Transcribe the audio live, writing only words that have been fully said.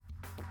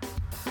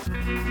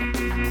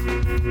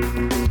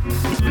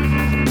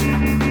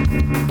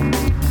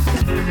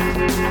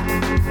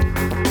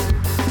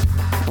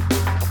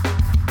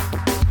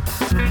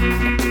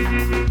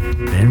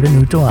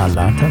Benvenuto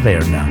alla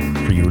Taverna,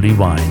 Friuli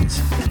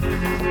Wines,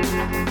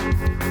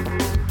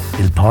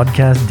 il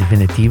podcast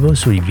definitivo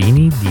sui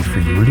vini di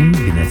Friuli,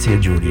 Venezia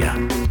Giulia.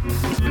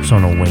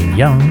 Sono Wayne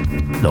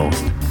Young,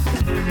 l'host.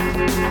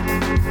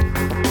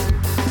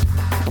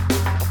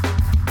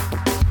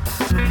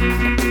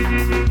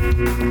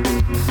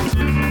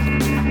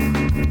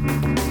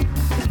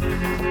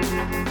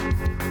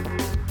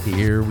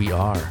 Here we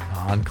are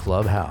on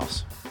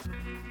Clubhouse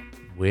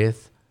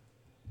with...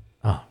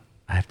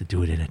 I have to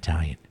do it in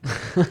Italian.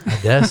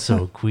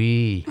 Adesso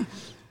qui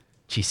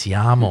ci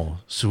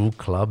siamo su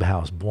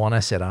Clubhouse.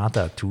 Buona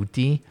serata a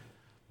tutti.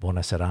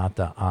 Buona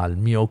serata al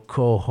mio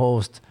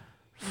co-host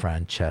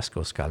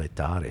Francesco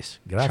Scalettaris.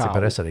 Grazie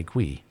per essere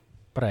qui.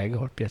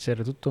 Prego, il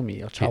piacere è tutto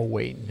mio. Ciao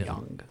Wayne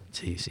Young.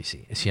 Sì.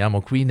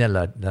 Siamo qui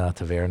nella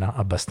taverna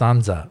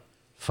abbastanza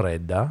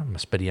fredda, ma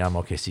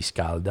speriamo che si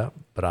scalda.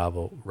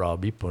 Bravo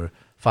Robbie per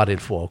fare il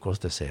fuoco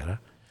stasera.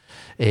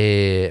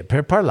 E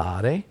per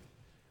parlare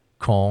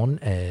con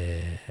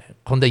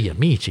degli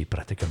amici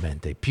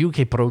praticamente, più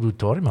che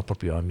produttori ma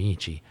proprio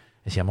amici.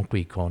 E siamo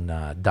qui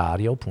con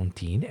Dario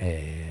Puntin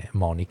e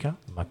Monica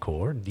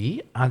Macor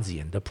di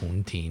Azienda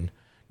Puntin.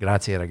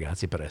 Grazie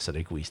ragazzi per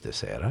essere qui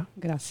stasera.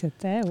 Grazie a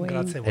te, Wayne.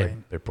 Grazie Wayne.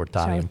 E per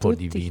portare Ciao un po'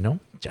 di vino.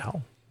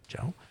 Ciao.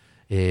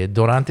 E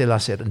durante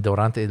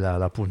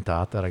la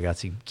puntata,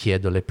 ragazzi,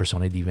 chiedo alle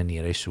persone di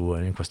venire su,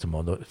 in questo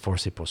modo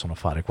forse possono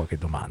fare qualche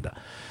domanda.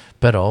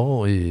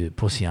 Però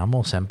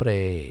possiamo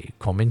sempre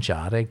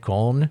cominciare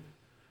con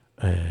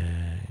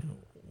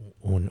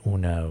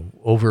un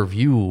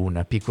overview,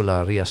 una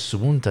piccola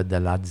riassunta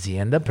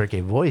dell'azienda,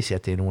 perché voi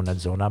siete in una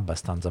zona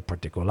abbastanza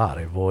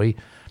particolare. Voi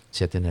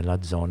siete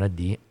nella zona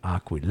di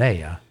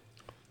Aquileia,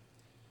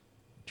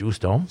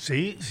 giusto?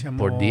 Sì,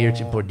 siamo...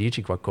 Può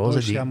dirci qualcosa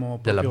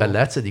della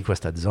bellezza di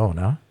questa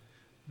zona?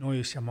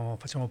 Noi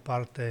facciamo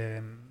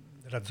parte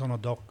della zona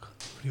DOC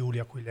Friuli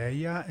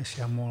Aquileia e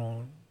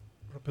siamo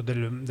proprio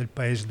del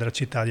paese, della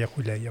città di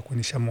Aquileia,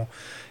 quindi siamo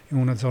in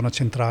una zona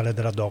centrale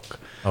della DOC.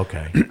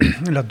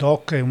 Ok. La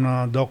DOC è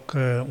una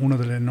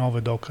delle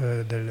 9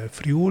 DOC del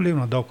Friuli,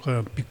 una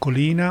DOC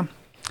piccolina,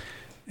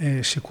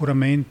 e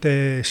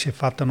sicuramente si è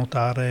fatta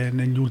notare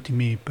negli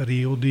ultimi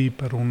periodi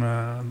per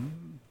una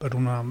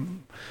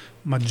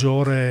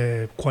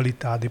maggiore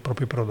qualità dei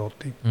propri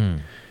prodotti.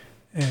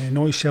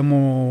 Noi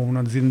siamo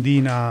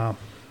un'aziendina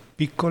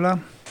piccola,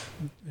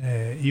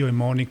 io e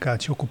Monica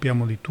ci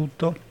occupiamo di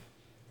tutto.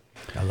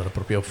 Allora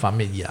proprio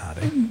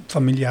familiare.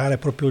 Familiare è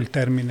proprio il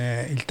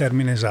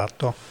termine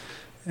esatto.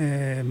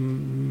 La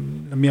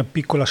mia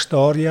piccola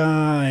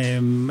storia è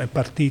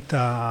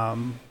partita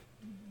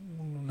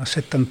una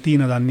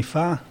 70 d'anni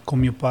fa con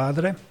mio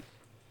padre,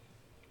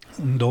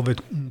 dove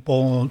un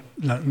po'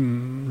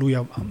 lui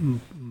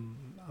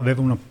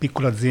aveva una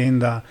piccola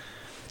azienda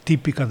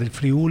tipica del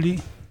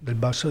Friuli,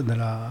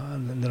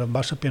 della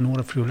bassa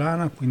pianura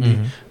friulana, quindi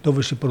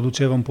dove si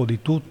produceva un po'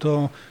 di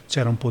tutto,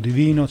 c'era un po' di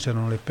vino,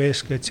 c'erano le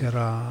pesche,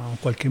 c'era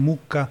qualche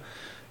mucca,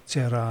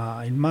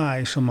 c'era il mais,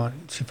 insomma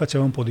si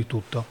faceva un po' di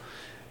tutto.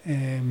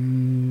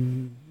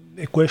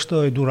 E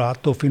questo è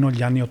durato fino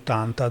agli anni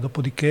 '80,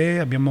 dopodiché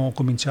abbiamo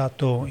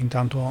cominciato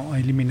intanto a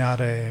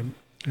eliminare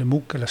le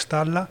mucche, la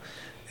stalla,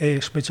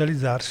 e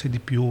specializzarsi di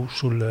più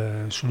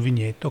sul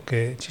vigneto,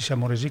 che ci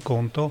siamo resi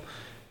conto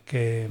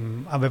che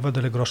aveva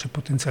delle grosse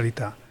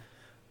potenzialità.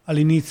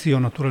 All'inizio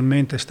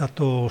naturalmente è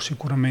stato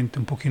sicuramente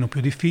un pochino più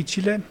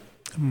difficile,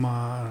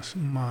 ma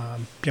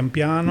pian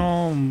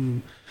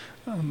piano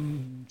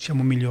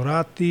siamo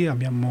migliorati,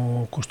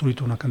 abbiamo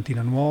costruito una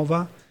cantina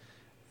nuova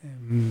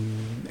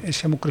e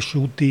siamo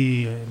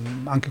cresciuti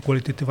anche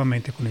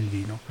qualitativamente con il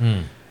vino.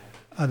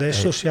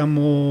 Adesso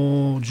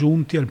siamo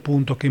giunti al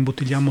punto che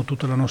imbottigliamo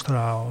tutta la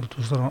nostra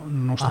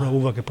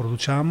uva che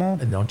produciamo.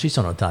 Non ci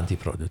sono tanti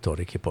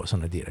produttori che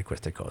possono dire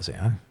queste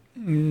cose,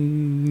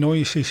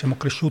 Noi sì, siamo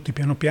cresciuti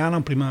piano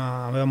piano,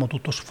 prima avevamo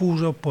tutto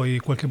sfuso, poi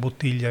qualche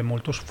bottiglia è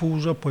molto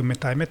sfuso, poi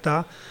metà e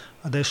metà.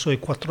 Adesso è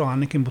 4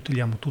 anni che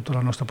imbottigliamo tutta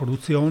la nostra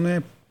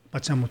produzione,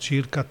 facciamo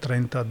circa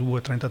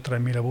 32-33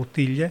 mila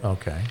bottiglie.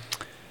 Ok.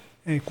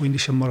 E quindi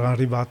siamo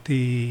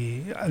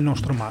arrivati al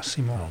nostro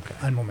massimo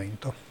al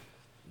momento.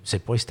 Se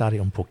puoi stare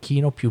un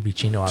pochino più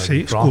vicino al sì,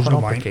 microfono,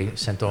 scusa, perché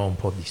sento un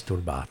po'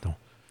 disturbato.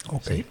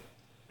 Ok. Sì.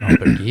 No,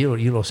 perché io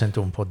lo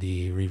sento un po'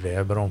 di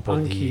riverbero, un po'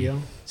 Anch'io.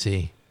 di...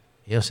 Sì,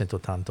 io sento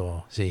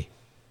tanto... Sì.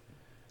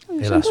 Mi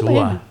E la sento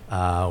sua? bene.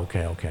 Ah,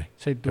 ok.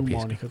 Sei tu, Capisco.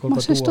 Monica, colpa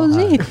Ma se tua. sto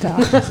zitta.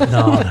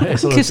 No, è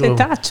solo Che tu,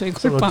 setaccio, è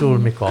solo colpa tu il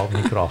mia.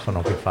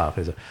 microfono che fa.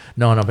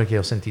 No, perché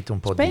ho sentito un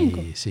po'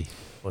 Spengo. di... Sì,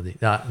 un po' di...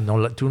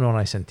 tu non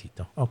hai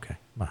sentito. Ok,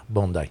 ma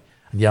buon dai,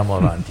 andiamo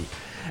avanti.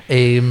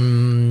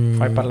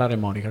 Fai parlare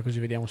Monica, così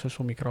vediamo se il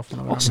suo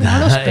microfono va. Se no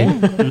lo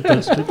spengo.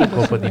 Tutto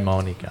colpa di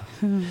Monica.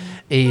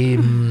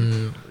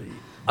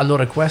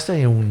 Allora, questo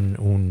è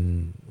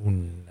un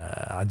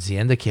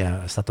azienda che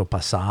è stato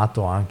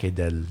passato anche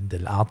delle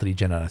altre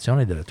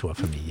generazioni della tua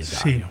famiglia,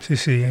 Dario.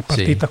 Sì, è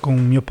partita con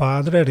mio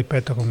padre,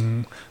 ripeto,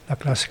 con la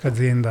classica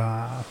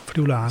azienda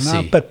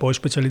friulana, per poi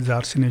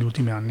specializzarsi negli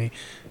ultimi anni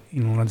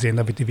in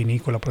un'azienda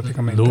vitivinicola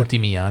praticamente. Negli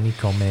ultimi anni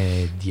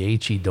come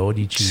 10,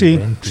 12,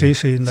 20?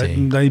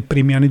 Sì, dai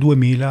primi anni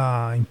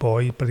 2000 in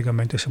poi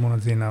praticamente siamo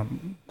un'azienda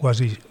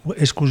quasi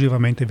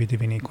esclusivamente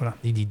vitivinicola.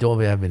 E di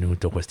dove è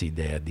venuta questa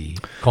idea di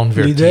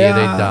convertire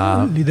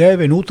L'idea è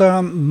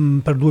venuta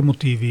per due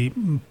motivi.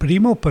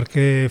 Primo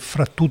perché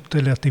fra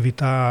tutte le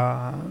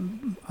attività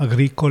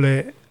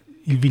agricole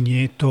il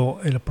vigneto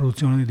e la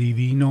produzione di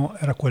vino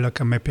era quella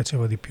che a me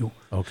piaceva di più.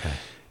 Ok.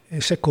 E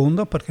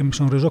secondo perché mi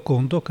sono reso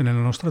conto che nella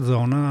nostra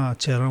zona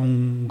c'era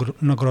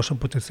una grossa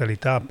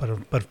potenzialità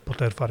per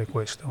poter fare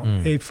questo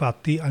e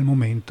infatti al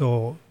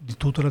momento di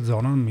tutta la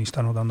zona mi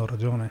stanno dando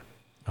ragione.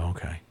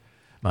 Ok,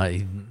 ma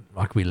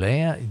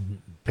Aquileia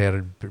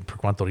per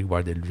quanto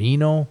riguarda il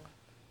vino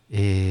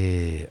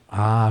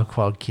ha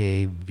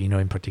qualche vino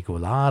in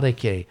particolare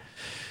che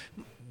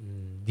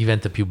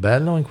diventa più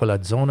bello in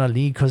quella zona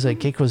lì?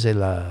 Che cos'è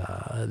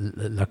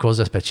la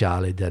cosa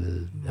speciale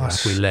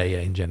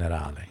dell'Aquileia in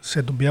generale?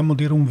 Se dobbiamo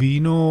dire un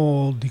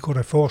vino, dico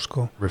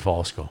Refosco.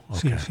 Refosco, ok.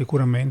 Sì,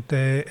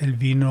 sicuramente è il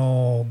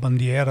vino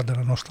bandiera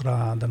della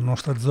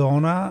nostra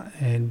zona,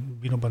 è il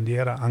vino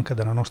bandiera anche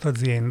della nostra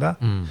azienda.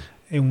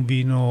 È un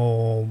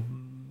vino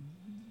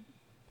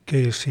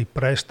che si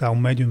presta a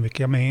un medio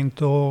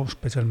invecchiamento,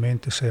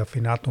 specialmente se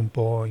affinato un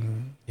po'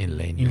 in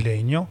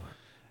legno.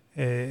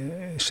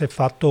 Se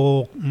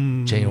fatto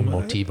c'è un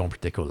motivo in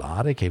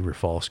particolare che il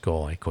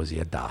Refosco è così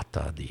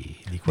adatta di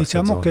questa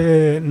diciamo zona?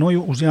 Che noi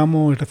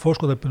usiamo il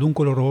Refosco del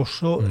peduncolo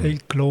rosso e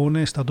il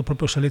clone è stato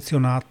proprio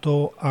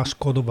selezionato a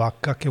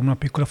Scodovacca, che è una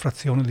piccola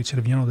frazione di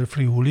Cervignano del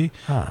Friuli,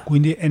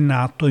 quindi è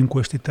nato in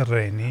questi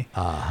terreni.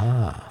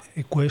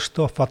 E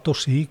questo ha fatto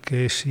sì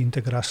che si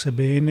integrasse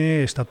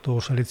bene, è stato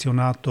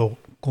selezionato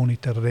con i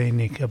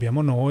terreni che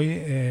abbiamo noi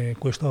e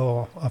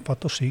questo ha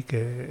fatto sì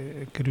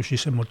che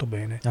riuscisse molto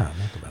bene.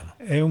 Molto bello.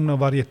 È una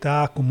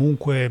varietà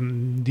comunque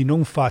di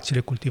non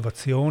facile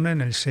coltivazione,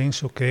 nel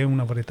senso che è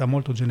una varietà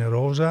molto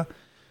generosa,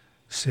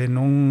 se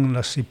non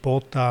la si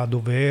pota a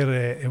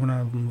dovere è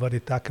una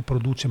varietà che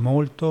produce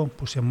molto,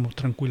 possiamo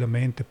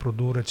tranquillamente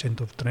produrre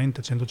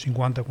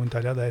 130-150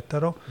 quintali ad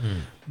ettaro,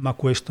 ma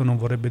questo non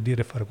vorrebbe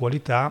dire fare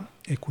qualità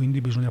e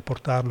quindi bisogna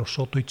portarlo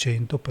sotto i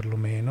 100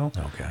 perlomeno,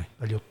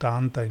 dagli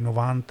 80 ai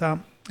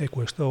 90 e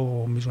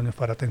questo bisogna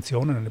fare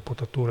attenzione nelle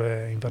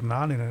potature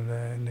invernali,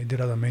 nei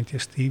diradamenti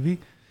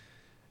estivi,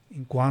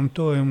 in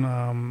quanto è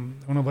una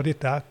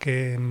varietà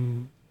che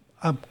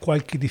ha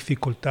qualche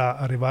difficoltà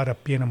a arrivare a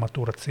piena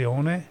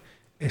maturazione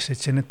e se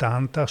ce n'è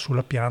tanta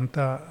sulla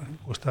pianta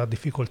questa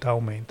difficoltà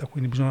aumenta,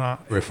 quindi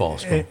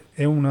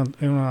è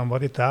una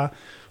varietà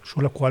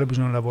sulla quale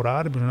bisogna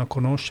lavorare, bisogna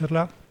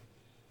conoscerla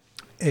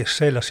e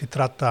se la si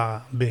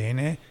tratta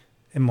bene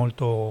dà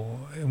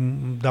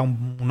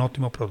un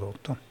ottimo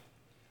prodotto.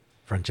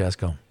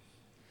 Francesco,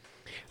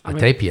 a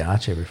te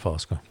piace il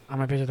Refosco? A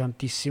me piace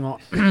tantissimo,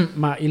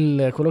 ma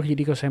quello che gli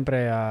dico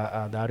sempre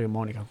a Dario e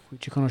Monica,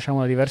 ci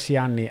conosciamo da diversi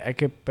anni, è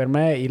che per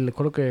me il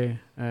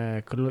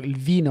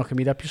vino che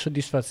mi dà più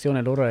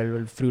soddisfazione loro è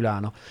il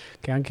friulano,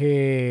 che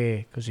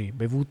anche così,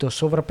 bevuto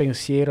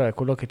sovrapensiero, è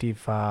quello che ti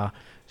fa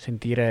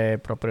sentire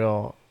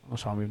proprio, non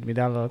so, mi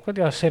dà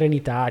la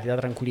serenità, ti dà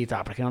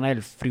tranquillità, perché non è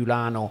il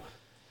friulano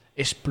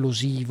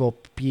esplosivo,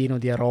 pieno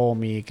di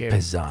aromi, che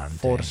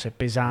pesante,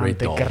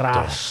 ridotto,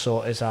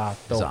 grasso,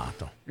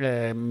 esatto.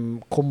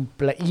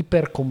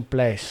 Iper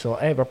complesso,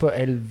 è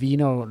il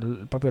vino,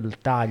 proprio il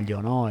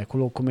taglio, no? È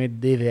quello come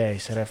deve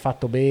essere,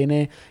 fatto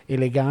bene,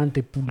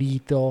 elegante,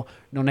 pulito,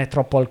 non è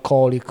troppo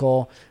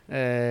alcolico.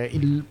 Poi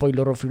il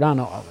loro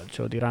friulano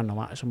ce lo diranno,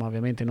 ma insomma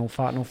ovviamente non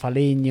fa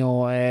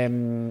legno, è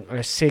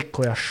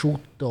secco, è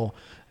asciutto,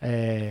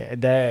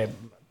 ed è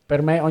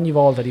per me ogni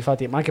volta,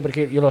 difatti, ma anche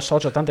perché io lo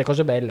associo a tante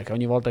cose belle, che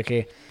ogni volta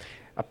che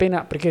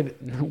perché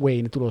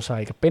Wayne, tu lo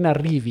sai, che appena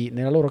arrivi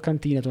nella loro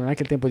cantina tu non hai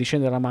neanche il tempo di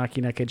scendere dalla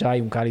macchina che già hai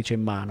un calice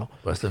in mano.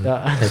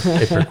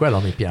 E per quello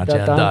mi piace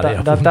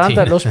andare da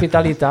tanta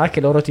l'ospitalità che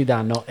loro ti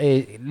danno,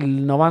 e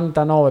il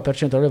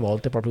 99% delle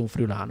volte è proprio un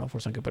friulano,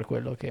 forse anche per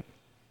quello che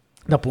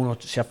dopo uno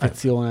si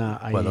affeziona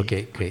ai quello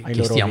che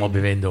loro stiamo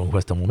vini. vivendo in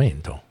questo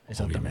momento.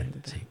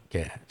 Esattamente.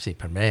 Sì,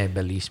 per me è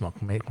bellissimo,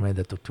 come hai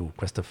detto tu,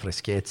 questa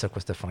freschezza,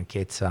 questa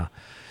franchezza,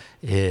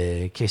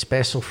 che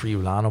spesso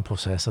friulano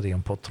possa essere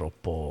un po'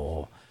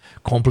 troppo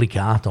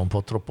complicato, un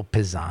po' troppo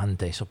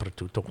pesante,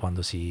 soprattutto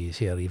quando si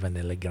arriva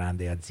nelle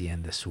grandi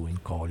aziende su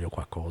in Coglio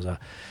qualcosa.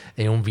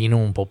 È un vino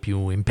un po'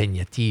 più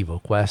impegnativo,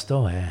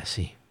 questo è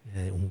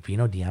un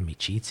vino di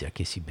amicizia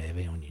che si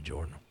beve ogni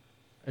giorno.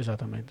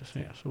 Esattamente,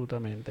 sì,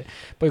 assolutamente.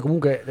 Poi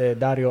comunque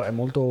Dario è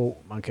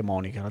molto, anche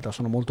Monica in realtà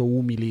sono molto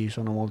umili,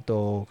 sono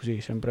molto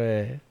così,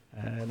 sempre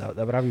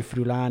da bravi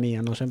friulani,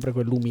 hanno sempre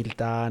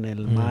quell'umiltà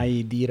nel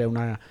mai dire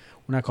una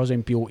cosa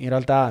in più. In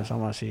realtà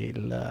insomma sì,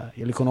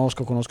 io li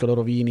conosco i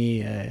loro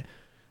vini,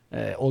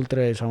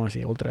 oltre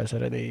ad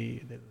essere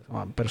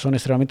persone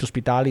estremamente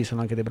ospitali,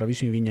 sono anche dei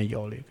bravissimi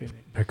vignaioli.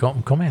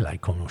 Come l'hai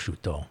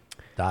conosciuto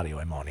Dario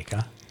e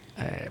Monica?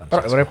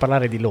 Però vorrei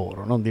parlare di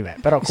loro, non di me.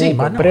 Però comunque, sì,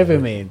 ma no,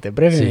 brevemente,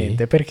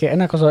 sì. Perché è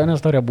una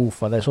storia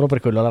buffa, dai, solo per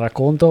quello la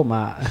racconto,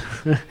 ma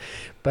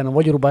non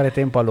voglio rubare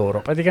tempo a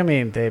loro.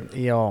 Praticamente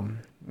io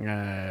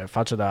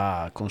faccio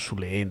da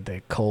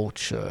consulente,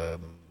 coach,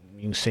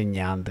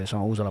 insegnante,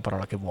 insomma uso la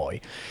parola che vuoi,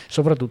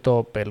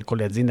 soprattutto con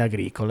le aziende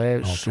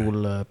agricole,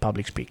 sul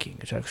public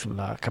speaking, cioè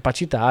sulla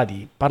capacità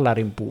di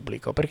parlare in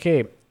pubblico,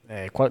 perché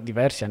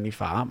diversi anni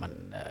fa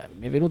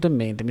mi è venuto in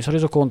mente, mi sono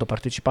reso conto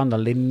partecipando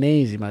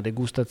all'ennesima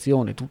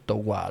degustazione tutta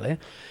uguale,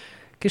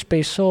 che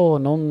spesso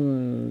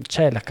non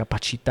c'è la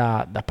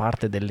capacità da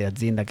parte delle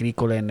aziende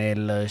agricole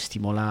nel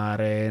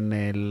stimolare,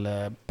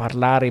 nel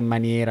parlare in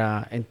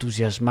maniera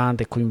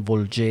entusiasmante,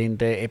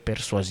 coinvolgente e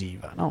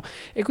persuasiva, no?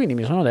 E quindi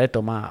mi sono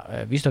detto,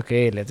 visto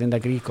che le aziende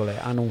agricole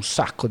hanno un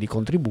sacco di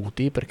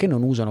contributi, perché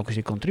non usano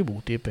questi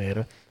contributi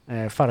per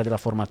fare della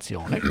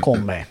formazione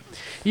con me?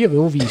 Io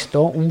avevo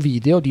visto un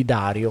video di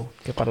Dario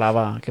che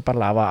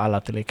parlava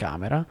alla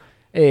telecamera,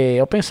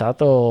 e ho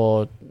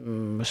pensato,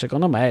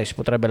 secondo me si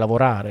potrebbe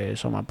lavorare,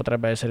 insomma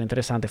potrebbe essere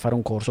interessante fare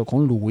un corso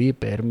con lui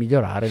per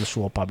migliorare il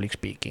suo public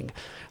speaking.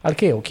 Al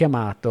che ho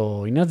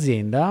chiamato in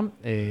azienda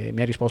e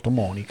mi ha risposto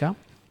Monica,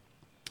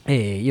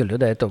 e io le ho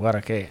detto guarda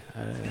che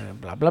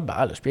bla bla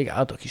bla, le ho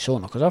spiegato chi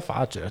sono, cosa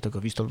faccio, ho detto che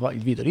ho visto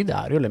il video di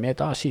Dario, e lei mi ha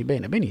detto sì,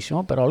 bene,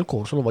 benissimo, però il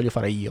corso lo voglio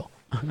fare io.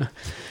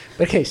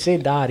 Perché se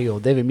Dario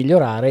deve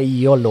migliorare,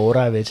 io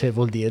allora invece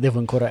vuol dire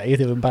io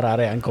devo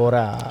imparare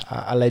ancora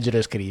a leggere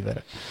e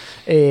scrivere.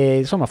 E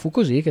insomma fu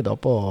così che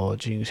dopo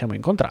ci siamo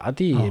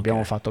incontrati,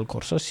 abbiamo fatto il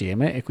corso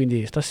assieme, e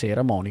quindi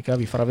stasera Monica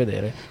vi farà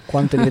vedere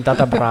quanto è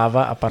diventata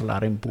brava a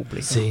parlare in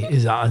pubblico. Sì,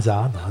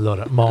 esatto.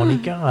 Allora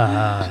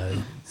Monica,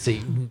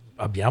 sì,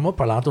 abbiamo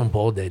parlato un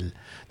po'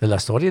 della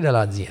storia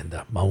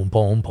dell'azienda, ma un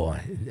po'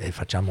 e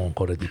facciamo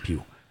ancora di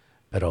più.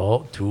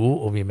 Però tu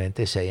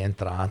ovviamente sei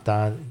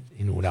entrata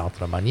in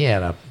un'altra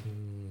maniera.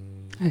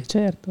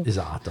 Certo.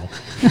 Esatto.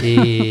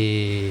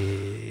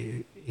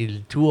 E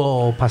il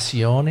tuo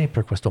passione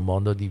per questo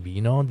mondo di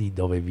vino, di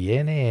dove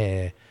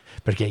viene?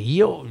 Perché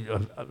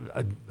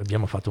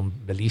abbiamo fatto una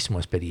bellissima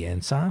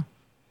esperienza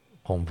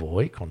con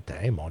voi, con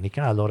te,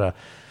 Monica. Allora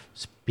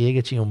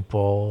spiegaci un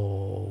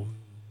po'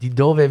 di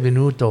dove è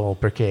venuto,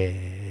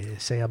 perché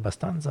sei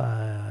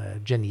abbastanza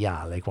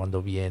geniale quando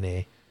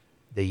viene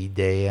di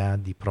idea,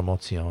 di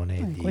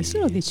promozione. Questo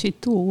lo dici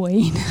tu,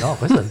 Wayne. No,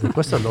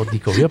 questo lo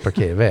dico io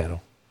perché è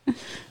vero.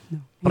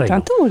 No.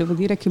 Intanto volevo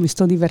dire che mi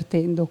sto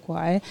divertendo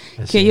qua, che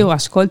sì. Io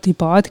ascolto i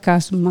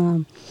podcast, ma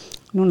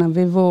non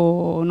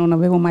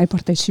avevo mai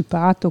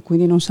partecipato,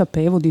 quindi non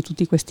sapevo di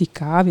tutti questi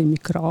cavi,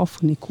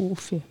 microfoni,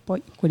 cuffie.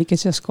 Poi quelli che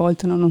ci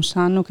ascoltano non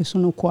sanno che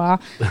sono qua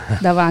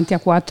davanti a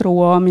 4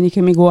 uomini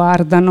che mi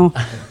guardano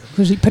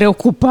così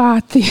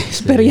preoccupati.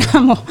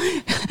 Speriamo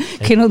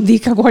che non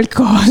dica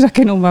qualcosa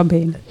che non va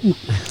bene. No.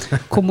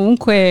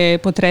 Comunque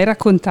potrei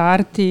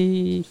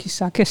raccontarti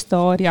chissà che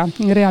storia.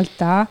 In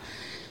realtà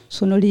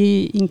sono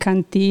lì in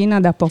cantina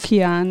da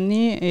pochi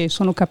anni e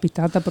sono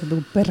capitata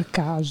proprio per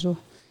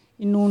caso.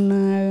 In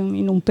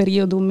un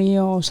periodo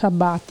mio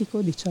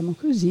sabbatico, diciamo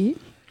così,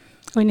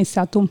 ho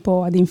iniziato un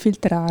po' ad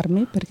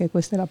infiltrarmi, perché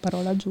questa è la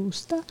parola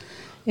giusta,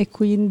 e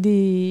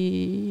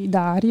quindi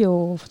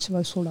Dario faceva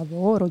il suo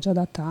lavoro già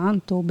da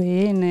tanto,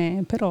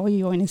 bene, però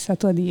io ho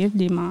iniziato a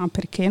dirgli ma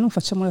perché non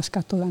facciamo la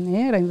scatola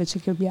nera invece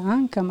che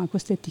bianca, ma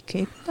questa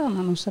etichetta,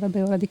 ma non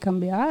sarebbe ora di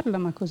cambiarla,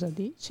 ma cosa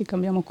dici,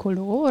 cambiamo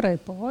colore,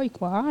 poi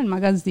qua il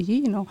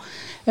magazzino,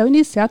 e ho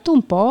iniziato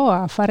un po'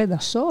 a fare da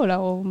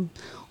sola, ho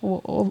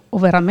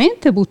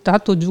veramente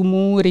buttato giù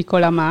muri con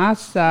la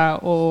mazza,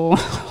 ho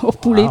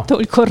pulito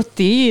il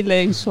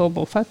cortile, insomma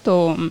ho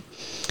fatto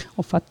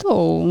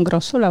un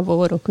grosso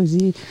lavoro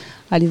così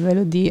a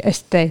livello di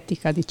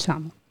estetica,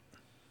 diciamo.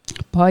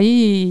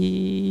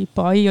 Poi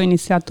ho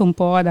iniziato un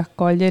po' ad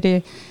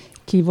accogliere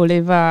chi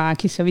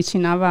si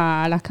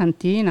avvicinava alla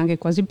cantina, che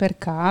quasi per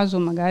caso,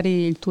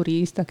 magari il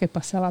turista che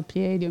passava a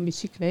piedi o in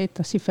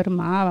bicicletta si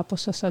fermava,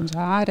 posso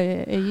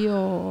assaggiare, e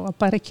io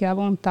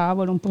apparecchiavo un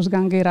tavolo un po'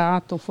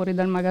 sgangherato fuori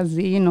dal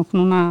magazzino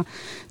con una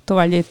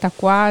tovaglietta a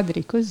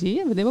quadri, così,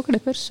 e vedevo che le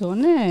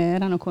persone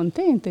erano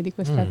contente di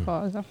questa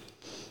cosa.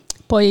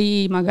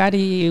 Poi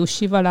magari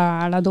usciva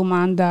la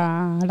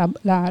domanda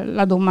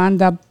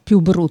più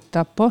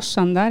brutta: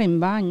 posso andare in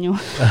bagno?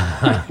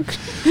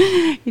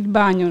 Il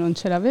bagno non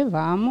ce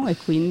l'avevamo, e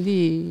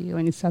quindi ho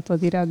iniziato a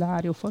dire a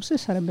Dario forse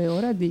sarebbe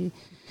ora di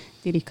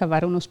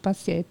ricavare uno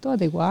spazietto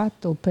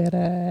adeguato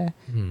per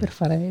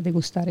fare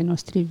degustare i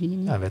nostri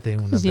vini. Avete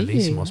un Così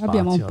bellissimo spazio.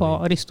 Abbiamo un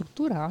po'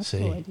 ristrutturato, sì.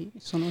 E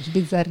sono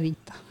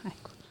sbizzarrita.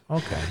 Ecco.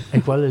 Ok,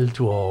 e qual è il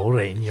tuo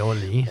regno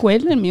lì?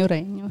 Quello è il mio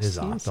regno,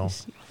 esatto.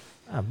 Sì.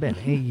 Ah,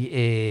 bene,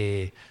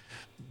 e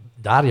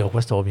Dario,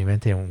 questo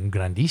ovviamente è un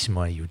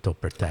grandissimo aiuto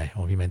per te.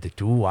 Ovviamente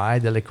tu hai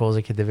delle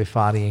cose che devi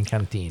fare in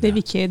cantina.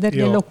 Devi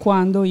chiederglielo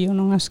quando io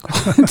non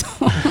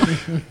ascolto.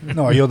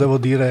 No, io devo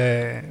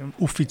dire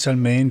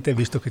ufficialmente,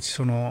 visto che ci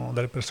sono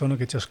delle persone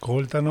che ci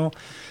ascoltano,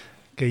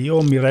 perché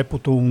io mi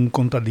reputo un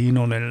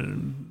contadino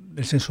nel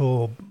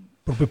senso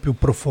proprio più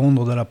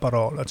profondo della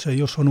parola, cioè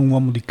io sono un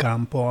uomo di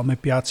campo, a me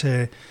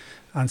piace,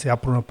 anzi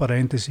apro una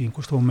parentesi, in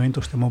questo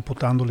momento stiamo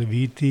potando le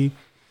viti,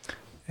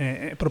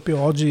 proprio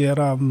oggi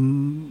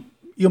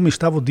io mi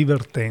stavo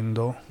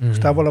divertendo,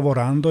 stavo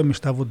lavorando e mi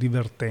stavo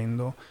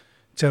divertendo.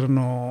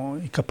 C'erano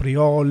i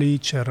caprioli,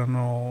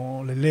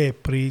 c'erano le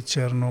lepri,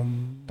 c'erano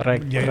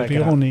gli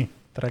aerioni.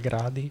 3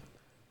 gradi?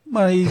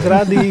 Ma i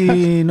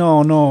gradi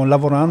no,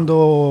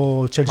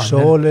 lavorando c'è il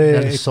sole.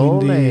 Nel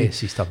sole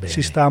si sta bene.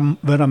 Si sta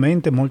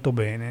veramente molto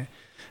bene.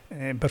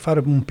 Per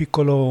fare un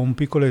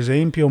piccolo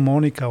esempio,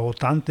 Monica o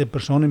tante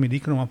persone mi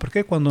dicono: ma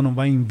perché quando non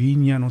vai in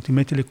vigna non ti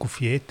metti le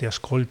cuffiette,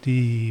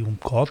 ascolti un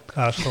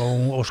podcast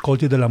o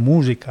ascolti della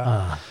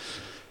musica?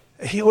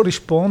 E io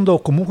rispondo,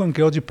 comunque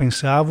anche oggi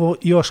pensavo,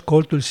 io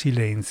ascolto il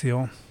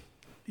silenzio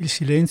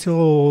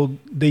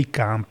dei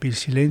campi, il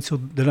silenzio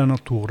della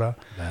natura.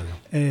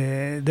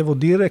 Devo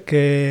dire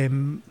che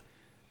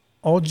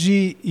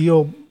oggi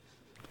io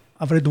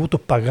avrei dovuto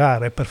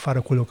pagare per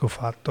fare quello che ho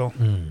fatto.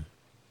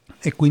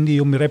 E quindi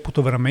io mi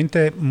reputo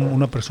veramente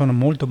una persona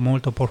molto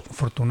molto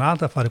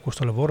fortunata a fare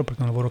questo lavoro, perché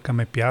è un lavoro che a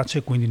me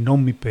piace, quindi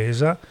non mi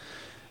pesa,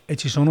 e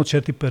ci sono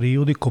certi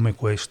periodi come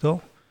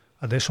questo.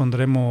 Adesso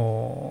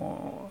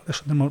andremo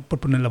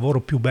proprio nel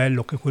lavoro più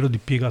bello, che è quello di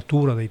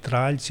piegatura dei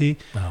tralci.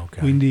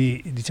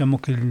 Quindi diciamo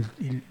che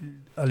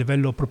a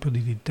livello proprio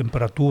di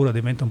temperatura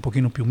diventa un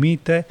pochino più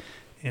mite,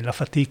 e la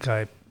fatica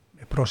è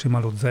prossima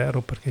allo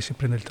zero, perché si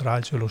prende il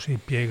tralcio e lo si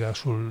piega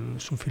sul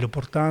filo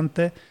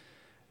portante,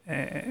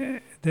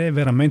 ed è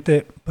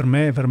veramente, per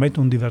me è veramente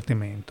un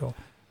divertimento.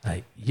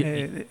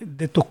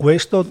 Detto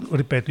questo,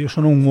 ripeto, io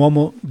sono un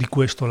uomo di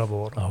questo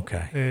lavoro.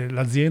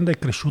 L'azienda è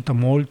cresciuta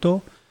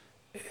molto,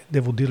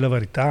 devo dire la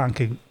verità,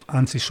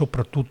 anzi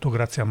soprattutto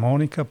grazie a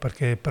Monica,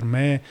 perché per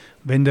me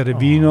vendere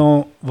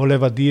vino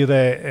voleva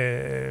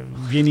dire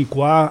vieni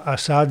qua,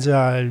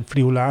 assaggia il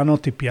friulano,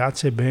 ti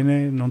piace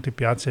bene, non ti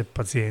piace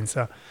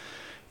pazienza.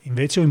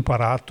 Invece ho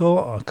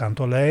imparato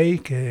accanto a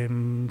lei che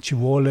ci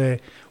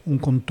vuole un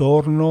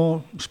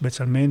contorno,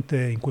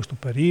 specialmente in questo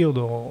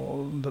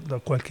periodo, da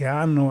qualche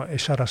anno, e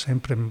sarà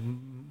sempre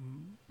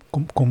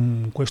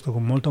con questo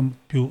con molta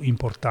più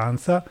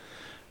importanza,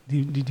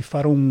 di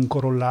fare un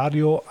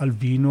corollario al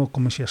vino,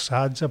 come si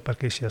assaggia,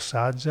 perché si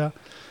assaggia,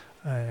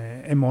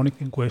 e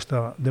Monica in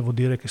questa devo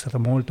dire che è stata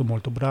molto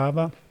molto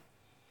brava.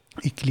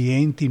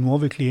 I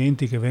nuovi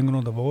clienti che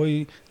vengono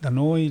da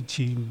noi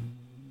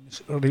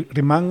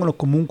rimangono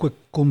comunque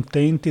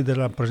contenti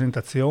della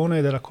presentazione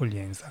e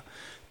dell'accoglienza,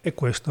 e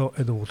questo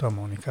è dovuto a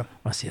Monica.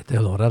 Ma siete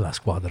allora la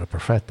squadra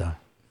perfetta?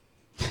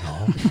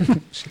 No?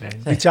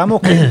 Diciamo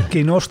che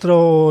il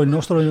nostro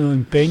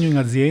impegno in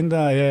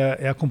azienda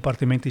è a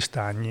compartimenti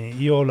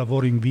stagni. Io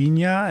lavoro in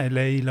vigna e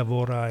lei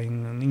lavora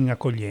in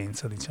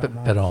accoglienza,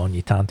 diciamo. Però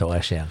ogni tanto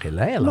esce anche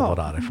lei a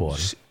lavorare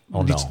fuori?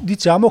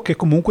 Diciamo che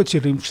comunque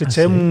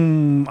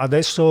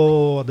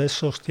adesso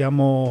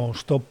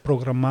sto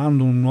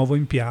programmando un nuovo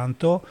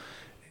impianto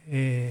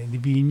di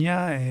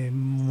vigna, e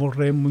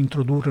vorremmo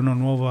introdurre una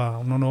nuova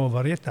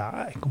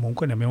varietà, e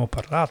comunque ne abbiamo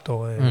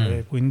parlato,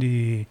 e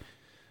quindi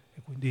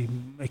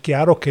è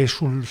chiaro che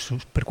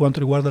per quanto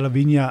riguarda la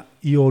vigna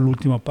io ho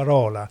l'ultima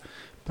parola.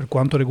 Per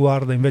quanto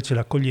riguarda invece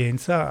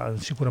l'accoglienza,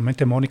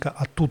 sicuramente Monica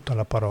ha tutta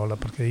la parola,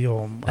 perché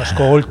io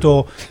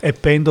ascolto e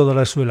pendo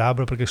dalle sue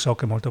labbra, perché so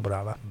che è molto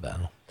brava.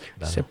 Bello.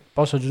 Se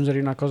posso aggiungere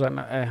una cosa,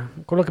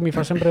 quello che mi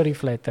fa sempre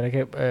riflettere,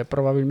 che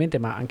probabilmente,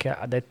 ma anche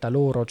a detta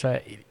loro,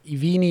 cioè i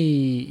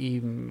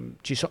vini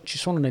ci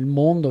sono nel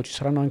mondo, ci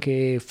saranno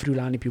anche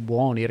friulani più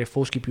buoni,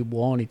 refoschi più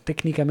buoni,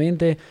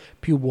 tecnicamente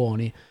più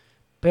buoni.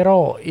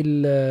 Però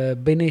il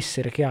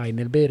benessere che hai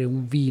nel bere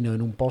un vino in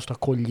un posto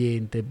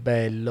accogliente,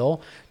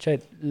 bello, cioè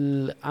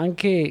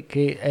anche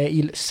che è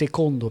il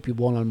secondo più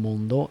buono al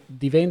mondo,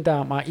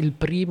 diventa il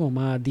primo,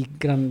 ma di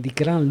gran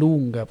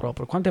lunga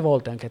proprio. Quante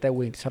volte anche a te,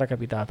 Wayne, ti sarà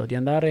capitato di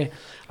andare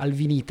al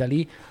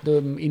Vinitaly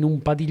in un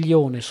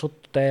padiglione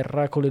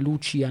sottoterra con le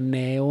luci a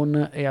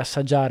neon e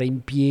assaggiare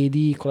in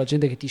piedi con la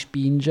gente che ti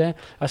spinge,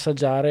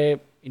 assaggiare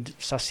in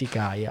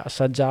Sassicaia,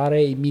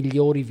 assaggiare i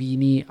migliori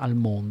vini al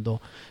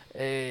mondo.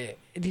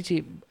 E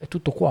dici, è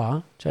tutto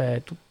qua?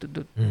 Cioè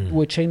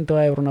 200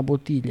 euro una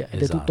bottiglia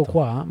ed Esatto. è tutto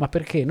qua? Ma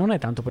perché? Non è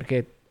tanto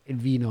perché il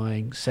vino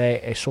in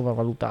sé è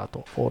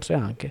sopravvalutato, forse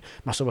anche,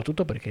 ma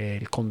soprattutto perché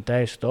il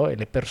contesto e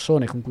le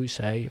persone con cui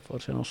sei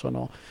forse non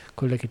sono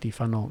quelle che ti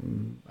fanno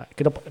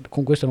che dopo,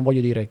 con questo non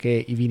voglio dire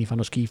che i vini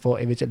fanno schifo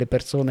e invece le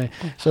persone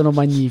sono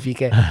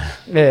magnifiche.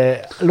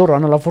 Loro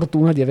hanno la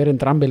fortuna di avere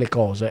entrambe le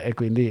cose, e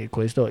quindi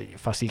questo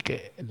fa sì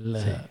che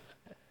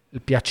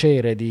il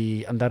piacere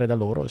di andare da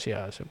loro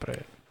sia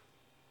sempre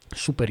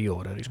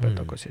superiore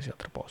rispetto a qualsiasi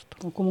altro posto.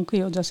 Comunque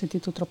io ho già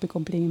sentito troppi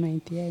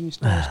complimenti, mi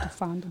sto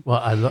stufando.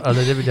 Allora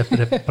devi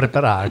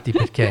prepararti,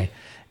 perché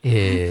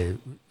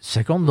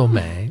secondo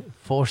me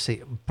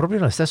forse proprio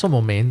nello stesso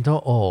momento,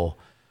 o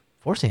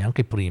forse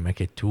anche prima,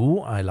 che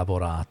tu hai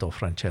lavorato,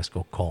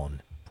 Francesco, con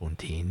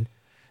Puntin,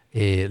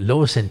 e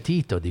l'ho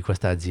sentito di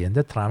questa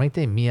azienda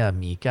tramite mia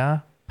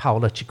amica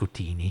Paola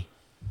Cicottini,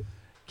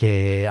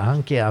 che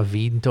anche ha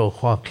vinto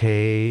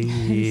qualche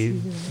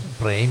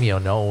premio,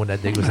 no? Una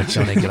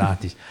degustazione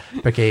gratis,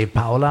 perché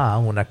Paola ha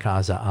una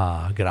casa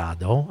a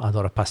Grado,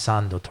 allora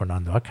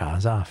tornando a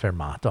casa ha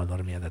fermato,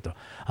 allora mi ha detto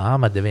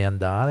ma deve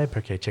andare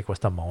perché c'è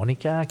questa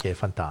Monica che è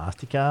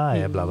fantastica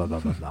e bla bla bla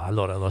bla bla.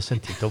 Allora l'ho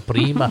sentito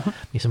prima,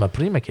 mi sembra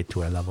prima che tu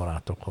hai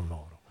lavorato con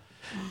loro,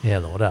 e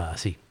allora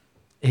sì.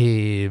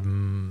 E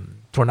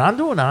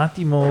tornando un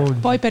attimo,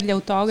 Poi per gli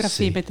autografi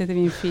sì,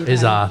 mettetevi in fila.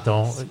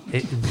 esatto. E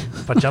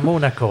facciamo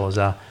una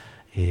cosa,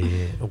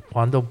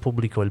 quando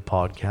pubblico il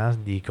podcast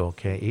dico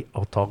che i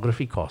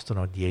autografi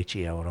costano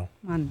 10 euro.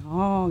 Ma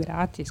no,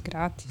 gratis.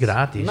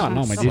 No,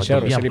 ma sì, 10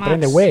 euro se li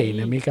prende sì.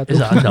 Wayne, mica tu.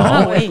 Esatto,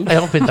 no, Wayne.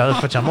 ho pensato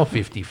facciamo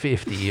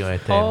 50-50 io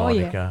e te, Oh,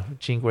 Monica, yeah.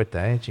 5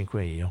 te,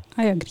 5 io.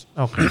 I agree.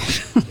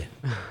 Ok.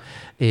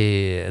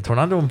 E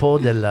tornando un po'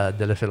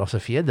 delle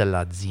filosofie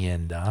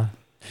dell'azienda,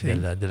 Sì.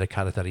 delle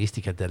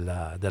caratteristiche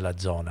della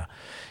zona.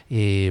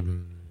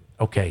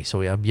 Ok, so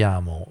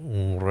abbiamo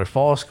un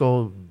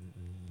refosco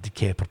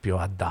che è proprio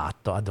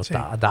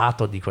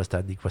adatto di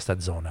questa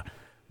zona,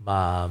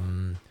 ma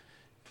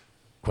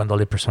quando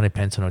le persone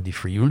pensano di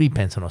Friuli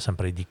pensano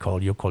sempre di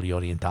Colli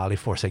orientali,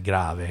 forse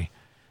grave.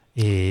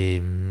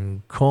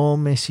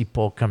 Come si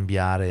può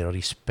cambiare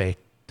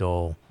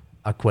rispetto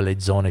a quelle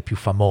zone più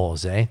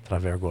famose, tra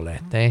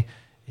virgolette,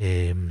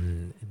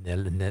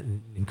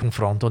 in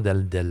confronto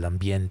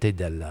dell'ambiente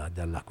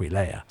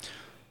dell'Aquileia?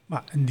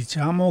 Ma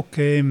diciamo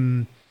che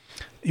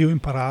io ho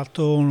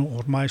imparato,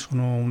 ormai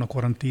sono una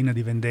quarantina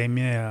di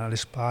vendemmie alle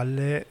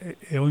spalle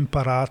e ho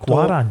imparato...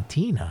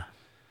 Quarantina?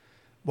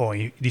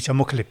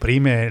 Diciamo che le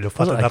prime le ho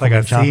fatte da Hai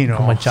ragazzino.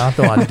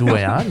 cominciato a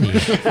 2 anni?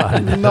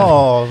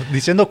 No,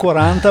 dicendo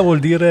 40 vuol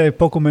dire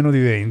poco meno di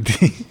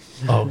 20.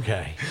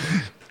 Ok.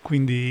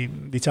 Quindi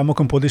diciamo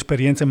che un po' di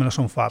esperienza me la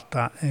sono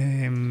fatta.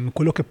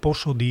 Quello che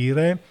posso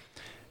dire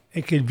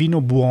è che il vino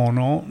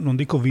buono, non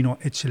dico vino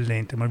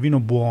eccellente, ma il vino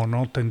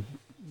buono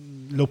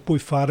lo puoi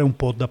fare un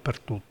po'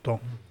 dappertutto.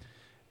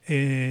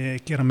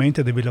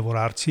 Chiaramente devi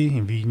lavorarci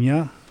in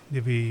vigna,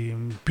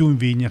 più in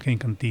vigna che in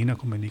cantina,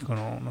 come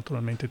dicono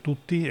naturalmente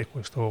tutti, e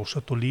questo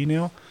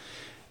sottolineo.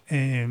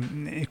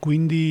 E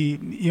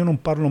quindi io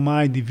non parlo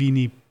mai di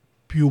vini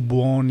più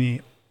buoni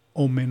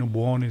o meno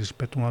buoni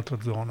rispetto a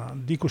un'altra zona,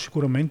 dico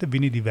sicuramente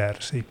vini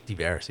diversi.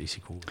 Diversi,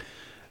 sicuro.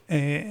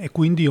 E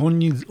quindi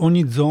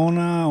ogni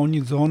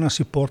zona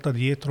si porta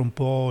dietro un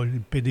po'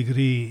 il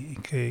pedigree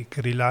che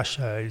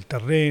rilascia il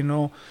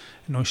terreno.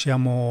 Noi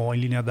siamo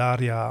in linea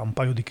d'aria a un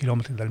paio di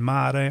chilometri dal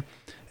mare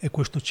e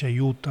questo ci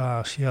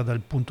aiuta sia dal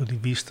punto di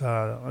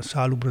vista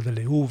salubre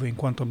delle uve, in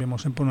quanto abbiamo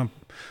sempre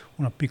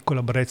una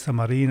piccola brezza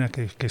marina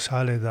che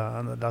sale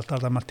da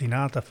tarda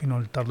mattinata fino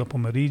al tardo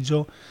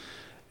pomeriggio.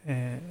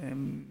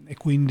 E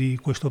quindi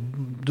questo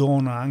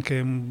dona anche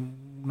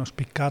una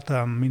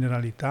spiccata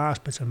mineralità,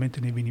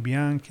 specialmente nei vini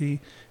bianchi,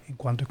 in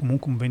quanto è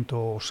comunque un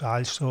vento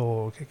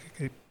salso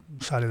che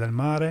sale dal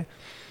mare.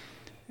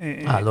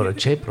 Allora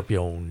c'è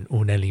proprio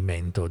un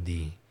elemento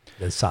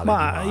del sale di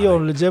mare. Io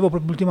leggevo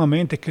proprio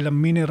ultimamente che la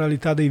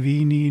mineralità dei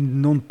vini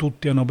non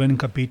tutti hanno ben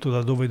capito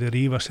da dove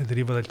deriva, se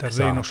deriva dal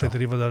terreno, Esatto. se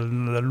deriva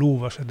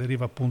dall'uva, se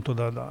deriva appunto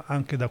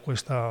anche da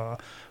questa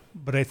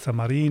brezza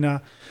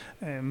marina.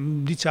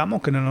 Diciamo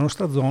che nella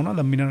nostra zona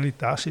la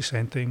mineralità si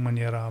sente in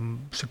maniera,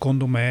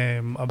 secondo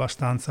me,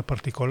 abbastanza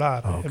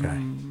particolare.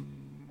 Okay.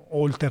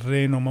 O il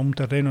terreno, ma il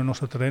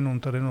nostro terreno è un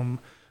terreno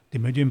di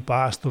medio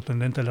impasto,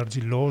 tendente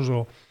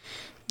all'argilloso,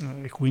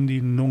 e quindi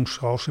non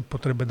so se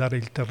potrebbe dare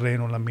il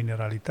terreno la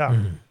mineralità.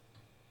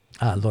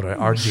 Allora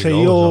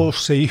argilloso.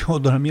 Se io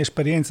dalla mia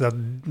esperienza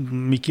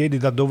mi chiedi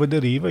da dove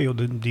deriva, io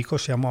dico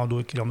siamo a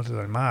 2 chilometri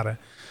dal mare.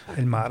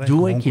 E il mare 2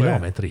 comunque,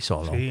 chilometri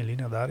solo? Sì, in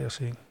linea d'aria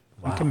sì.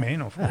 Wow. Anche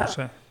meno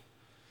forse.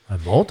 È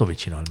molto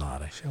vicino al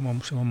mare. Siamo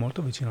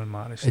molto vicino al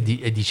mare, sì.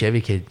 E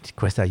dicevi che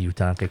questo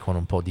aiuta anche con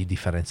un po' di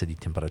differenze di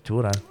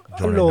temperatura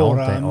giorno e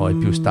notte, o è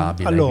più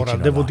stabile? Allora,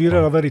 devo all'acqua?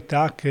 dire la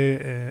verità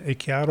che è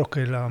chiaro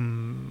che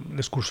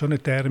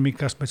l'escursione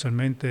termica,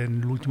 specialmente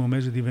nell'ultimo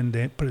mese di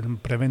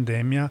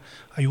pre-vendemmia,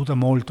 aiuta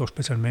molto,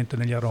 specialmente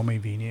negli aromi ai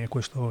vini, e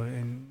questo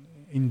è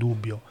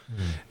indubbio.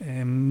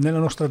 Nella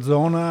nostra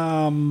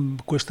zona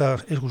questa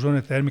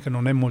escursione termica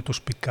non è molto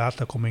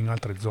spiccata come in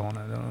altre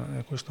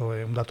zone, questo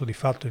è un dato di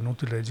fatto, è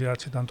inutile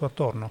girarci tanto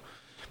attorno.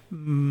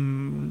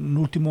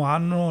 L'ultimo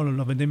anno,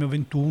 la vendemmia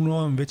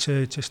 21,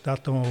 invece c'è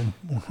stato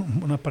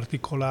una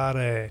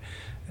particolare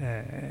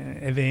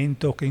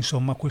evento che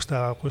insomma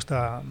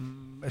questa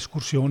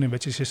escursione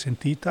invece si è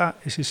sentita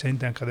e si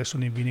sente anche adesso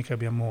nei vini che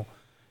abbiamo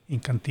in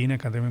cantina e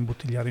che andremo a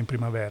imbottigliare in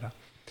primavera.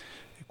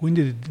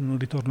 Quindi,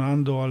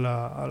 ritornando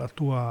alla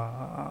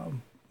tua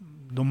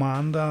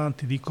domanda,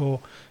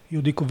 io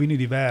dico vini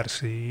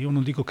diversi. Io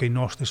non dico che i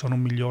nostri sono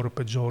migliori o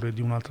peggiori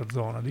di un'altra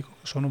zona, dico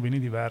che sono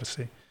vini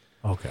diversi.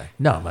 Ok,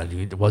 no, ma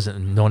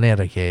non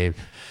era che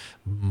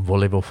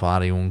volevo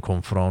fare un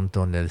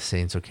confronto nel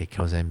senso che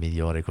cosa è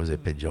migliore e cosa è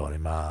peggiore,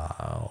 ma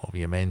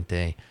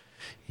ovviamente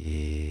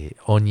E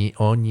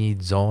ogni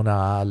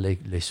zona ha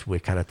le sue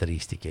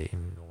caratteristiche,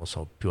 non lo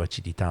so, più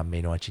acidità,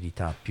 meno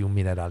acidità, più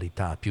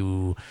mineralità,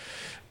 più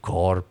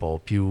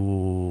corpo, più,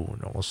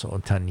 non lo so,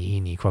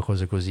 tannini,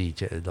 qualcosa così.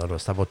 Cioè,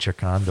 stavo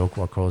cercando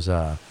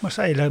qualcosa. Ma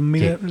sai,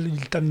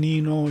 il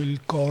tannino,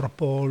 il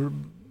corpo,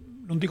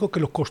 non dico che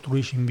lo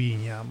costruisci in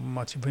vigna,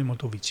 ma ci vai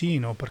molto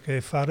vicino, perché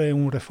fare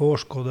un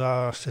refosco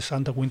da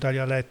 60 quintali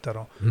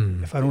all'ettaro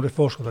e fare un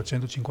refosco da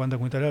 150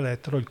 quintali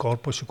all'ettaro, il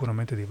corpo è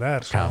sicuramente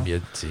diverso. Cambia,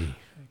 no? sì.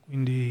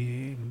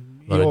 Quindi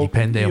Allora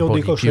dipende un po'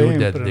 di più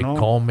sempre, di no?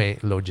 come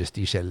lo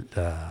gestisce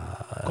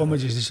come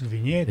gestisci il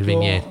vigneto. Il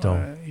vigneto.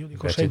 Io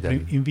dico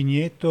sempre, in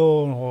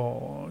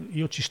vigneto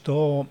io ci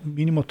sto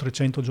minimo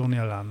 300 giorni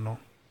all'anno.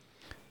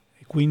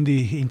 E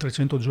quindi in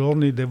 300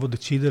 giorni devo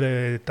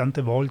decidere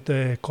tante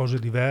volte cose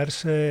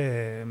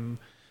diverse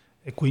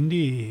e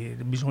quindi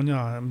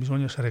bisogna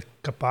essere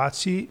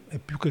capaci e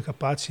più che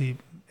capaci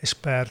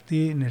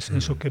esperti, nel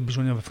senso che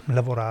bisogna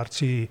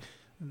lavorarci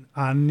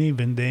anni,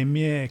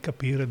 vendemmie e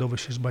capire dove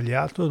si è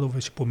sbagliato, dove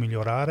si può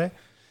migliorare.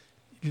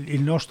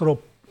 Il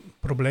nostro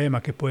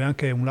problema, che poi è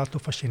anche un lato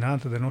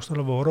affascinante del nostro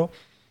lavoro,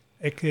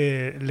 è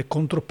che le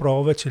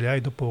controprove ce le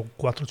hai dopo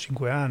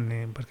 4-5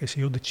 anni, perché se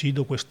io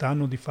decido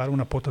quest'anno di fare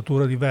una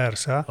potatura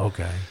diversa,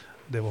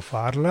 devo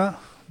farla,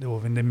 devo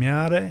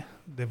vendemmiare,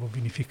 devo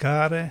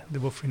vinificare,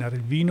 devo affinare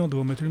il vino,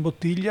 devo metterlo in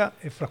bottiglia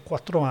e fra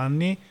 4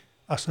 anni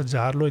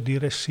assaggiarlo e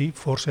dire sì,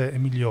 forse è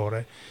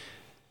migliore.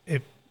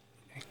 E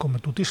come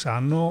tutti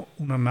sanno,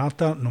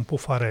 un'annata non può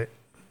fare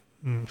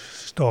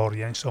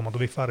storia, insomma,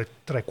 devi fare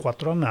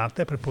 3-4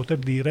 annate per poter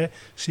dire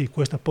sì,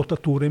 questa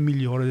potatura è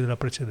migliore della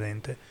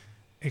precedente.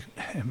 E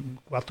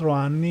 4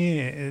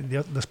 anni da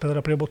aspettare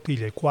la prima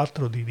bottiglia e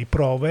 4 di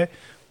prove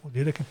vuol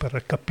dire che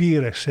per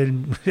capire se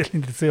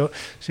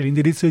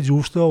l'indirizzo è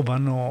giusto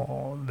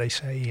vanno dai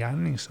 6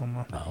 anni,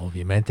 insomma. No,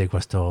 ovviamente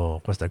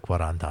questo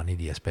 40 anni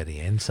di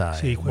esperienza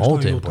sì, è molto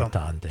aiuta,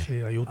 importante.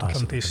 Sì, aiuta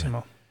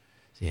tantissimo.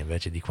 Sì,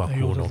 invece di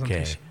qualcuno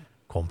che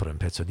compra un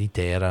pezzo di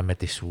terra,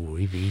 mette su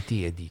i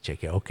viti e dice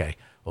che ok,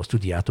 ho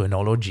studiato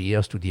enologia,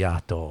 ho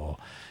studiato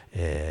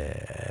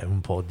un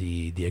po'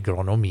 di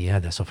agronomia,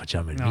 adesso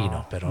facciamo il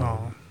vino,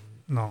 però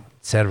no.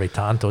 serve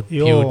tanto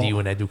più di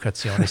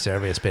un'educazione,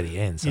 serve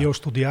esperienza. Io ho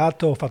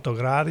studiato, ho fatto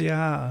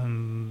agraria,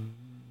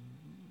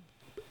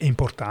 è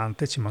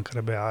importante, ci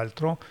mancherebbe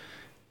altro,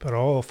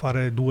 però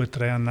fare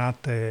 2-3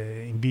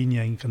 annate in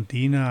vigna, in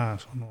cantina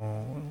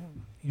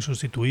sono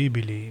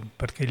insostituibili,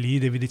 perché lì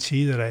devi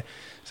decidere,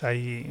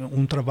 sai,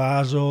 un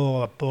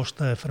travaso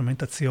post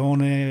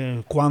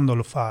fermentazione, quando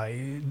lo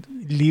fai?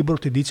 Il libro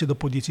ti dice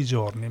dopo 10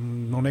 giorni,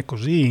 non è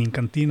così. In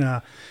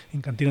cantina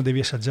devi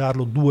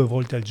assaggiarlo 2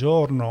 volte al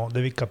giorno,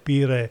 devi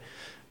capire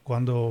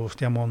quando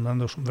stiamo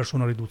andando verso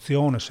una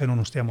riduzione, se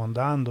non stiamo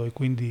andando, e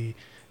quindi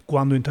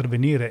quando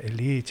intervenire, e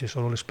lì c'è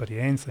solo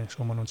l'esperienza,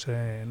 insomma, non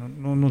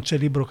c'è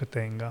libro che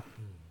tenga.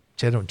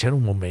 C'era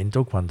un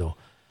momento quando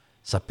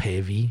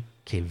sapevi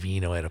che il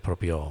vino era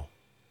proprio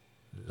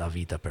la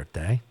vita per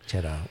te?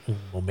 C'era un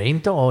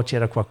momento o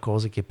c'era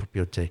qualcosa che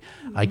proprio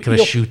hai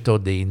cresciuto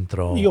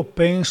dentro? Io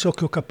penso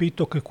che ho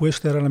capito che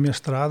questa era la mia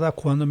strada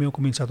quando mi ho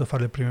cominciato a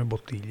fare le prime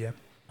bottiglie.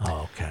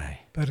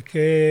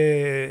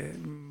 Perché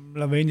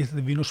la vendita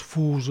del vino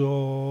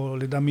sfuso,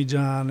 le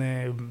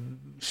damigiane,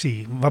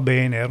 sì, va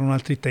bene, erano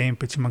altri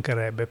tempi, ci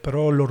mancherebbe,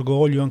 però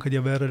l'orgoglio anche di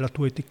avere la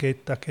tua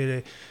etichetta,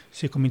 che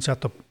si è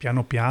cominciato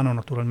piano piano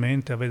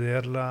naturalmente a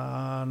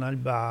vederla nel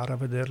bar, a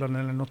vederla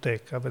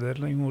nell'enoteca, a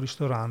vederla in un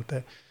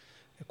ristorante,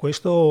 e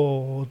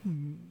questo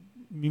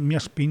mi ha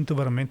spinto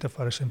veramente a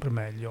fare sempre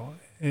meglio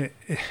e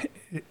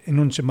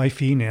non c'è mai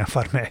fine a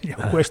far meglio,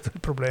 questo è il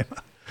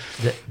problema.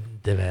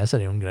 Deve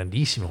essere un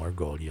grandissimo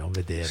orgoglio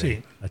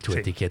vedere la tua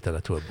etichetta,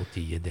 la tua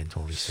bottiglia dentro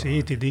un ristorante.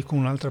 Sì, ti dico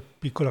un'altra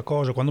piccola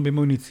cosa. Quando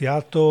abbiamo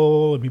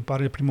iniziato, mi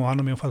pare il primo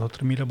anno abbiamo fatto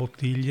 3.000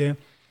 bottiglie,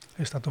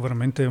 è stato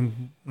veramente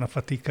una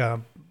fatica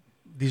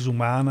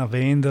disumana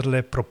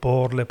venderle,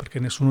 proporle, perché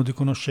nessuno ti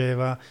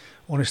conosceva.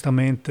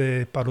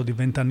 Onestamente, parlo di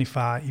 20 anni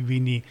fa, i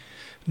vini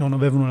non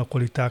avevano la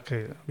qualità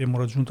che abbiamo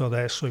raggiunto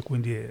adesso e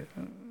quindi è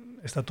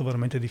stato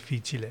veramente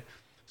difficile.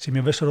 Se mi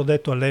avessero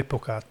detto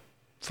all'epoca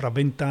fra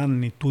 20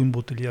 anni tu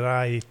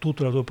imbottiglierai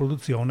tutta la tua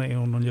produzione,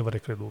 io non gli avrei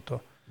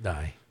creduto.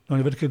 Dai. Non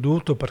gli avrei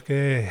creduto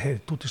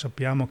perché tutti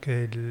sappiamo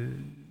che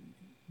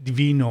di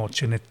vino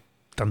ce n'è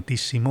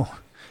tantissimo,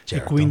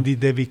 e quindi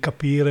devi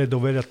capire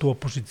dov'è la tua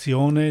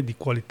posizione di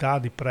qualità,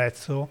 di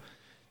prezzo,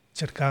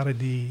 cercare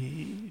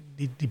di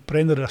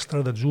prendere la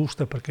strada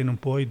giusta, perché non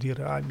puoi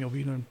dire il mio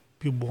vino è il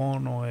più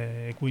buono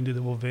e quindi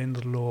devo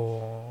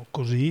venderlo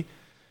così.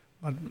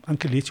 Ma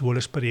anche lì ci vuole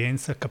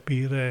esperienza,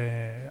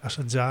 capire,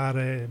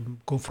 assaggiare,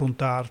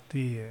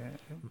 confrontarti e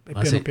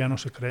piano piano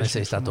si cresce. Ma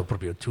sei stato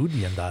proprio tu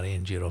di andare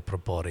in giro a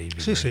proporre i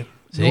vini? Sì.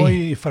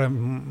 Noi,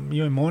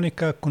 io e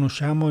Monica,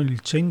 conosciamo il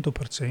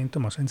 100%,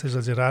 ma senza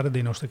esagerare,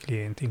 dei nostri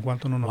clienti, in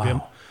quanto non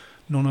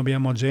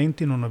abbiamo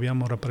agenti, non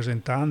abbiamo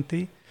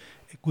rappresentanti,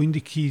 e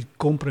quindi chi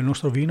compra il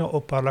nostro vino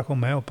o parla con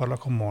me o parla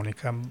con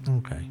Monica.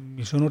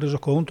 Mi sono reso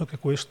conto che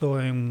questo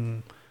è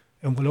un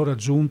valore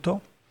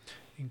aggiunto,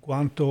 in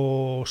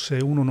quanto se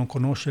uno non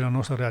conosce la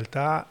nostra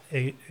realtà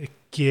e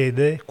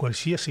chiede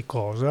qualsiasi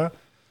cosa,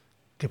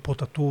 che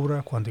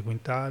potatura, quanti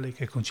quintali,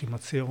 che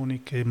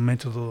concimazioni, che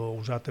metodo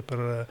usate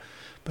per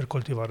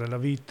coltivare la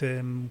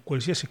vite,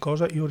 qualsiasi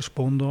cosa, io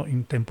rispondo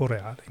in tempo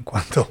reale, in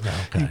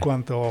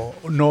quanto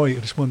noi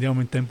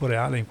rispondiamo in tempo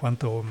reale, in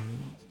quanto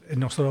è il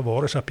nostro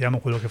lavoro e sappiamo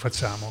quello che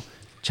facciamo.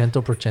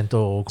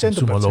 100%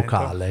 consumo 100%.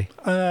 Locale?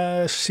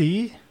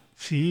 Sì,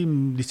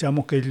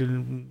 diciamo che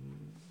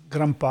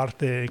gran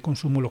parte è il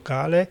consumo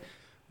locale,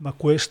 ma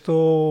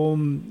questo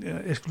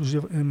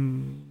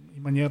in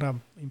maniera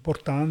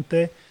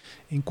importante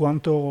in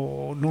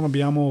quanto non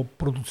abbiamo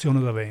produzione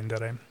da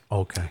vendere.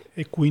 Okay.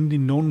 E quindi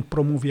non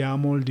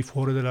promuoviamo il di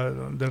fuori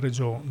della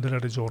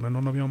regione.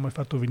 Non abbiamo mai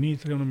fatto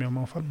vinitri, non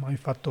abbiamo mai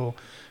fatto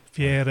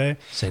fiere.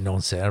 Se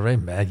non serve,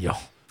 meglio.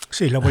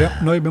 Sì,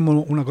 noi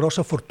abbiamo una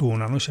grossa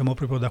fortuna. Noi siamo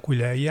proprio ad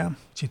Aquileia,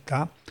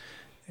 città,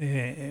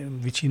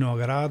 vicino a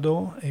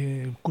Grado,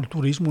 e col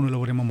turismo noi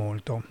lavoriamo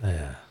molto.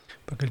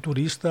 Perché il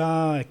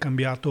turista è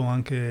cambiato,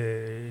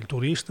 anche il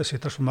turista si è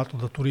trasformato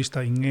da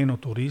turista in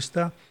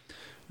enoturista.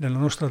 Nella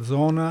nostra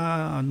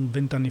zona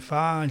 20 anni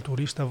fa il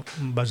turista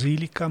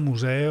basilica,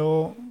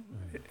 museo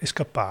e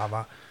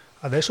scappava.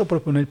 Adesso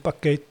proprio nel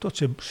pacchetto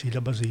c'è sì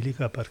la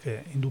basilica,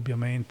 perché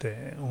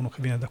indubbiamente uno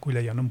che viene da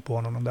Aquileia non può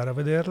non andare a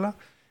vederla,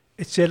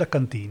 e c'è la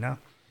cantina.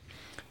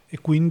 E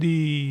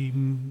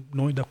quindi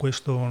noi da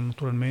questo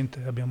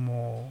naturalmente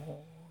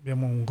abbiamo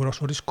un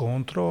grosso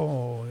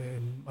riscontro.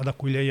 Ad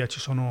Aquileia ci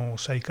sono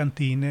 6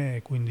 cantine,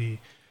 e quindi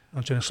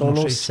non ce ne sono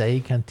solo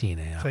 6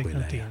 cantine. 6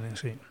 cantine,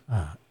 sì.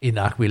 In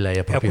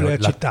Aquileia proprio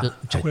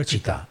Aquileia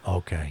città.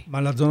 Ok. Ma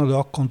la zona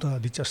DOC conta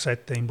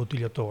 17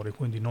 imbottigliatori,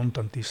 quindi non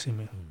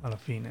tantissimi alla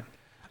fine.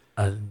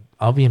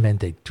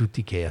 Ovviamente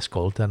tutti che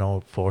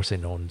ascoltano forse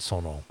non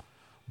sono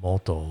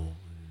molto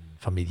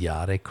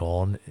familiari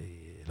con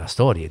la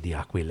storia di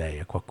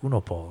Aquileia.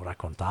 Qualcuno può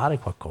raccontare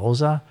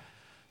qualcosa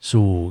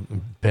su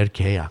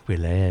perché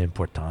Aquileia è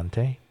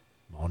importante?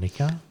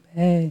 Monica?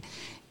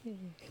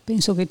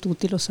 Penso che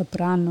tutti lo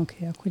sapranno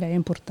che Aquileia è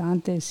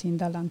importante sin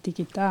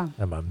dall'antichità.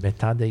 Ma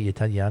metà degli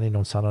italiani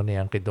non sanno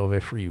neanche dove è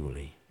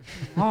Friuli.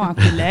 No,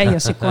 Aquileia,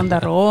 seconda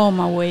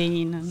Roma,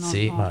 Wayne. No,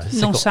 sì, no. Ma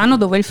non sanno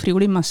dove è il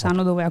Friuli, ma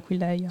sanno dove è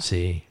Aquileia.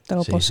 Sì, te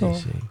lo posso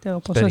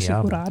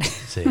assicurare.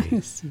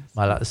 Sì. Sì.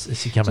 Ma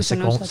si chiama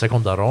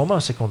seconda Roma o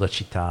seconda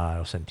città?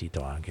 Ho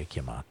sentito anche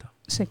chiamata.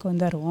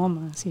 Seconda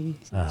Roma, sì,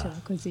 c'era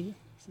così.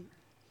 Sì.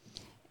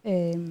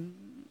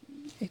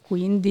 E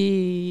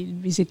quindi il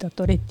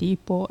visitatore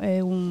tipo è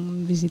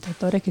un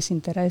visitatore che si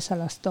interessa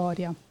alla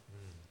storia.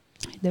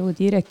 Devo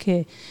dire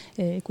che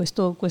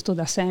questo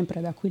da sempre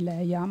ad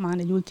Aquileia, ma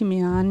negli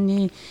ultimi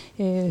anni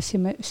si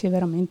è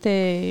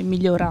veramente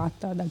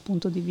migliorata dal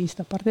punto di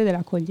vista, a parte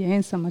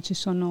dell'accoglienza, ma ci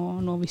sono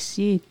nuovi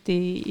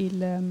siti,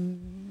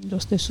 lo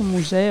stesso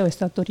museo è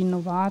stato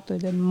rinnovato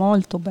ed è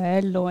molto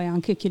bello, e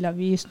anche chi l'ha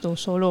visto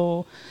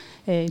solo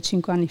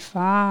 5 anni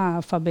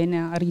fa bene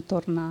a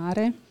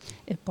ritornare,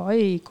 e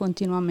poi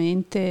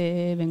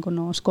continuamente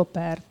vengono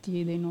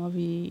scoperti dei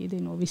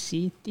nuovi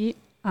siti,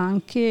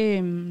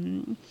 anche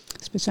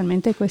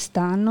specialmente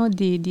quest'anno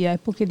di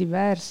epoche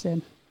diverse,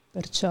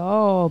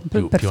 perciò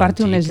per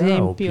farti un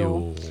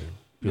esempio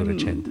più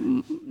recente.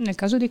 Nel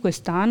caso di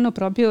quest'anno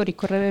proprio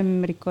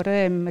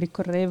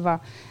ricorreva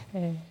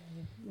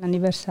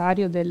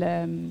l'anniversario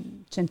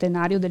del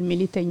centenario del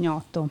Milite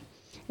Ignoto,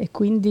 e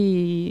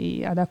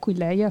quindi ad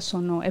Aquileia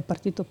è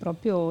partito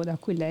proprio da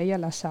Aquileia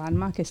la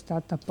salma che è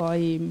stata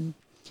poi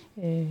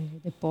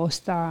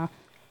deposta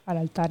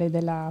all'altare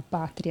della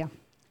patria.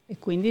 E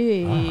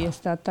quindi è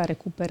stata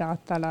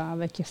recuperata la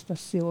vecchia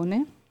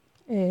stazione,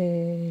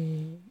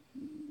 e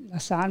la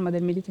salma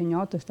del Milite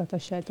Ignoto è stata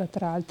scelta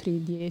tra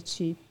altri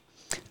 10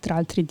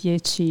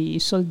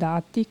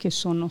 soldati che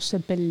sono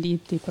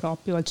seppelliti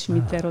proprio al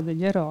cimitero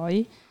degli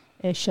eroi,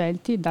 e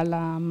scelti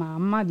dalla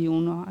mamma di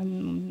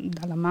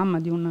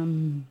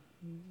un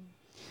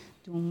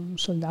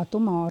soldato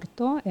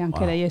morto, e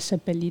anche lei è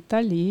seppellita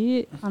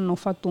lì. Hanno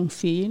fatto un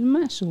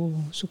film su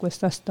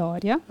questa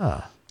storia.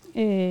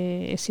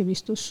 E si è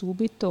visto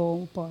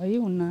subito poi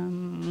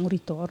un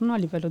ritorno a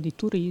livello di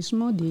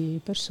turismo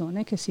di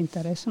persone che si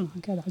interessano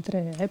anche ad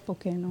altre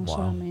epoche, non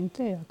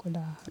solamente a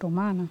quella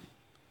romana.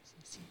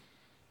 Sì.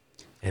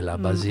 E la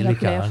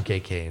basilica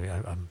anche, che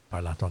ha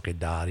parlato anche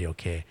Dario,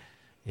 che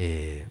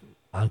è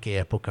anche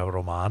epoca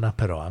romana,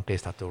 però anche è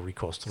stato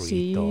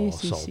ricostruito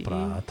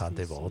sopra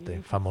tante volte,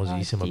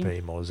 famosissimo per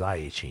i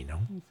mosaici,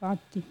 no?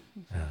 Infatti.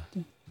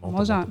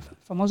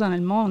 Famosa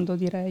nel mondo,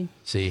 direi.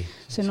 Sì.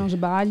 Se non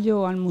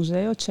sbaglio, al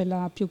museo c'è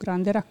la più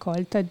grande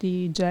raccolta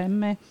di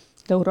gemme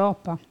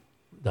d'Europa.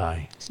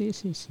 Dai. Sì.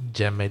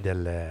 Gemme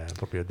degli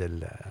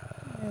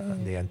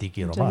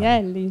antichi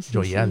romani.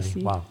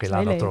 Gioielli, wow, che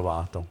l'hanno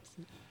trovato.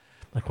 Sì.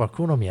 Ma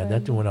qualcuno mi ha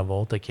detto una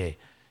volta che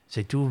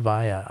se tu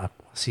vai a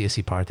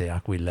qualsiasi parte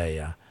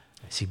Aquileia,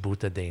 si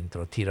butta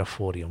dentro, tira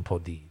fuori un po'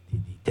 di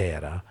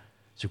terra,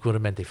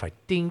 sicuramente fai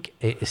tink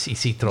e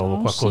si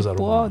trova qualcosa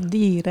romano. Non si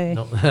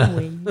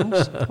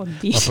può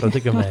dire. Ma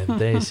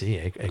praticamente sì,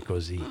 è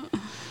così.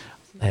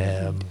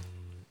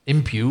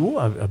 In più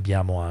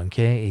abbiamo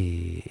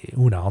anche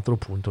un altro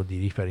punto di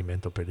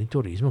riferimento per il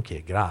turismo che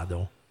è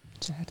Grado.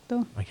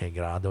 Certo. Perché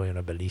Grado è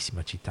una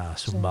bellissima città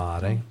sul Certo.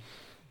 mare,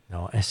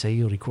 no? E se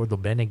io ricordo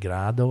bene,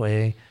 Grado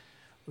è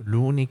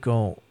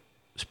l'unico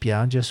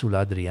spiaggia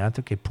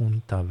sull'Adriatico che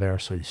punta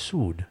verso il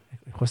sud.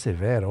 Questo è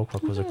vero?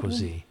 Qualcosa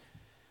così?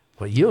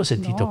 Io ho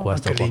sentito No,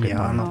 questo Anche qualche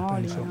parte. Lignano, No,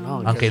 penso.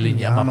 no, Anche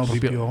Lignano, ma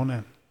proprio,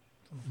 Bibbione.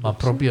 ma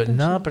proprio Sì,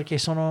 no, sì. perché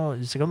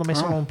secondo me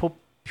sono un po'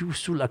 più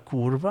sulla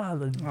curva.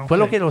 Ok.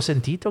 Quello che l'ho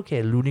sentito che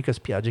è l'unica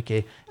spiaggia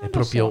che è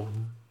proprio so.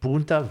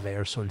 punta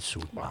verso il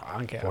sud. Ma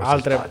anche Forse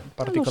altre sbaglio.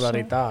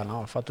 particolarità,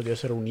 no? Il fatto di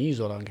essere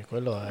un'isola, anche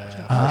quello è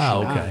Ah,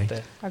 ok.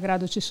 affascinante. A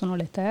Grado ci sono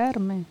le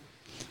terme,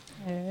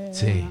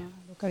 Sì. una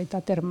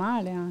località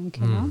termale anche,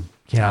 no?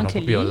 Che hanno Anche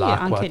proprio lì,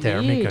 l'acqua anche lì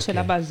termica. c'è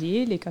la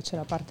basilica, c'è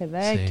la parte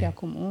vecchia Sì.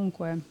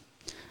 comunque.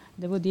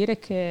 Devo dire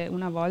che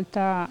una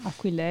volta a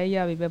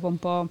Aquileia vivevo un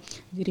po'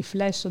 di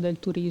riflesso del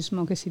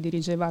turismo che si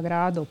dirigeva a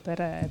Grado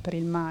per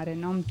il mare,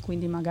 no?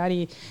 Quindi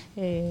magari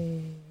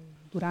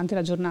durante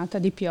la giornata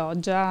di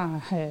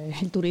pioggia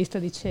il turista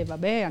diceva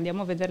beh,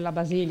 andiamo a vedere la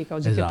basilica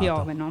oggi Esatto. che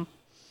piove, no?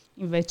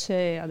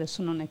 Invece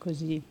adesso non è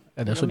così.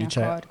 E adesso Io mi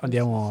dice accorgo,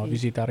 andiamo sì, a sì.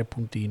 visitare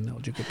Puntin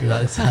oggi che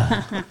piove.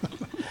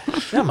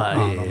 No, ma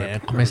non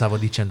è come stavo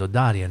dicendo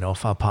Dario, no?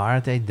 Fa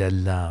parte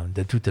del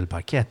tutto il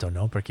pacchetto,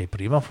 no? Perché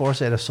prima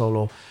forse era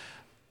solo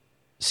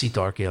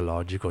sito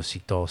archeologico,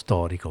 sito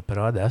storico,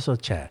 però adesso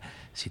c'è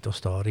sito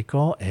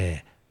storico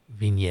e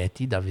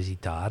vignetti da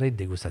visitare,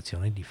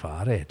 degustazioni di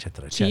fare,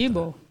 eccetera,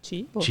 eccetera.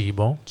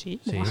 Cibo Sì,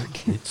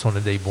 anche. sono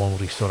dei buoni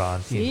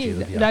ristoranti in Sì, giro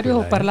di Dario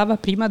Aquileia. parlava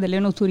prima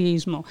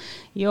dell'enoturismo.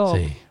 Io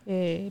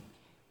Sì.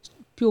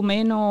 più o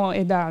meno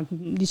è da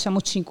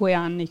 5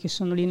 anni che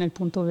sono lì nel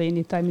punto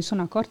vendita e mi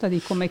sono accorta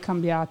di come è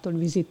cambiato il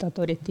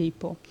visitatore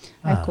tipo.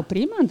 Ecco,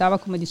 prima andava,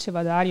 come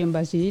diceva Dario, in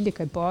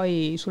basilica e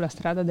poi sulla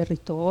strada del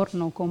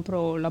ritorno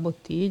compro la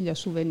bottiglia,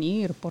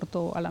 souvenir,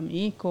 porto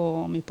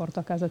all'amico, mi porto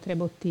a casa 3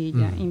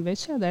 bottiglie.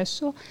 Invece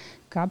adesso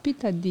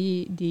capita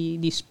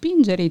di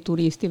spingere i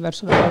turisti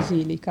verso la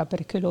basilica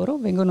perché loro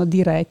vengono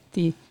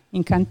diretti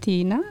in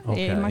cantina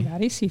e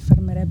magari si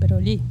fermerebbero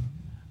lì.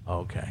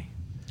 Ok.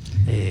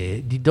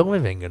 E di dove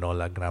vengono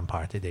la gran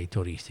parte dei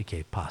turisti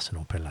che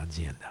passano per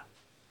l'azienda?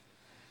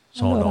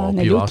 Sono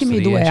Negli più ultimi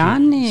 2 austriaci?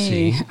 anni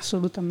Sì.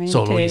 assolutamente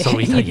Solo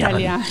gli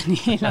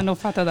italiani. l'hanno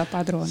fatta da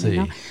padrone, Sì.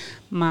 no?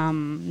 Ma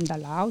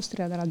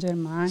dall'Austria, dalla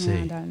Germania,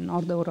 Sì. dal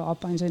nord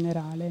Europa in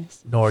generale.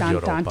 Nord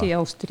Europa. Tanti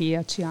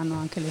austriaci hanno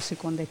anche le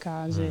seconde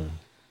case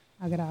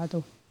a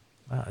Grado.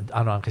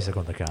 Hanno anche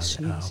seconda casa?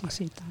 Sì, Ah, sì, ok.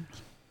 sì, tanti.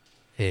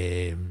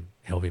 E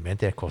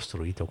ovviamente è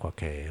costruito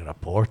qualche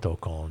rapporto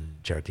con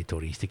certi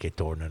turisti che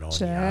tornano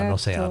ogni anno,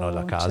 se hanno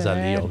la casa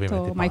lì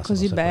ovviamente ma è passano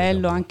così sempre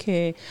bello da-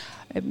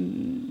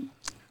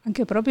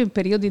 anche proprio in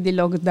periodi di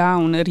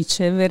lockdown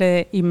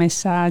ricevere i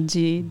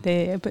messaggi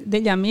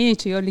degli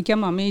amici. Io li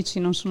chiamo amici,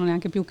 non sono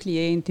neanche più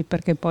clienti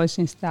perché poi si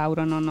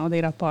instaurano, no, dei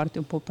rapporti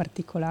un po'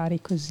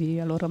 particolari così,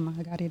 allora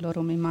magari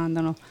loro mi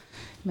mandano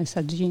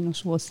messaggino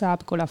su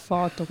WhatsApp con la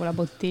foto, con la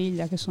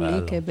bottiglia che sono lì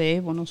Bello. che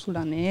bevono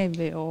sulla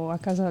neve o a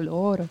casa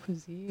loro,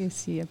 così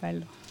sì, è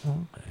bello.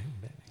 Ok,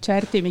 bene.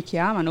 Certi mi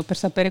chiamano per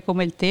sapere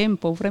com'è il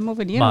tempo, vorremmo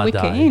venire Ma un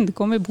weekend,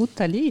 come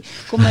butta lì,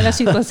 com'è la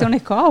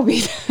situazione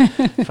Covid.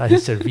 Fai il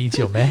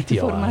servizio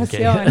meteo anche.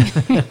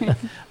 Informazioni.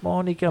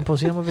 Monica,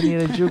 possiamo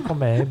venire giù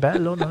com'è? È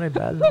bello o non è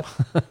bello?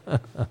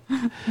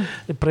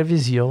 Le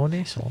previsioni,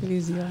 insomma.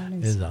 Visione,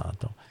 sì.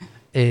 Esatto.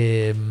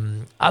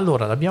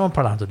 Allora, abbiamo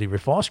parlato di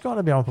Refosco,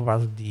 abbiamo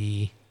parlato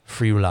di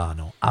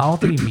Friulano.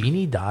 Altri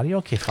vini,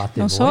 Dario, che fate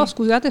Non voi? so,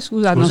 scusate,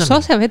 non so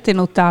se avete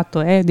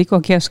notato, dico a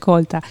chi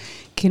ascolta,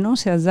 che non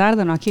si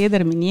azzardano a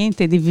chiedermi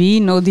niente di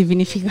vino, di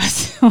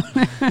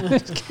vinificazione.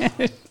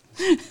 Perché...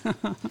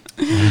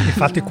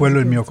 Infatti quello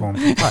è il mio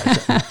compito.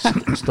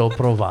 Sto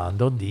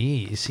provando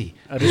di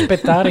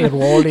Rispettare i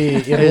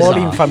ruoli Esatto.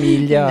 in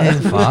famiglia.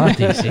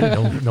 Infatti, sì,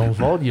 non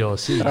voglio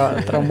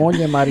tra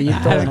moglie e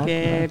marito. No?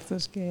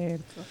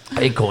 Scherzo.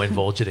 E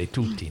coinvolgere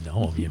tutti,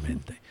 no?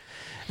 Ovviamente.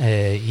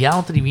 Gli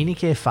altri vini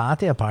che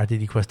fate, a parte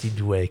di questi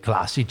 2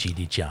 classici,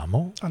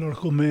 diciamo? Allora,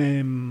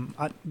 come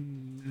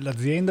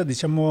l'azienda,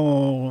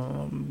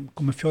 diciamo,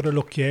 come fiore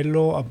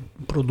all'occhiello,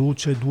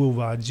 produce 2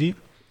 uvaggi,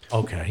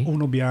 Ok.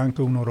 uno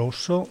bianco e uno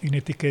rosso. In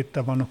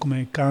etichetta vanno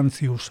come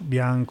Canzius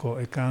bianco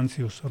e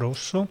Canzius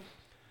rosso.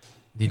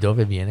 Di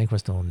dove viene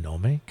questo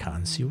nome?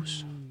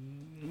 Cansius?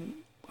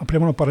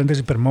 Apriamo una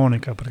parentesi per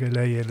Monica, perché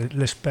lei è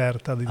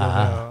l'esperta di dove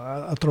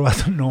ha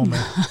trovato il nome.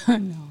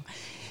 No.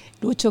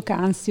 Lucio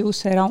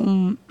Canzius era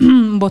un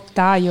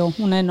bottaio,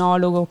 un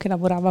enologo che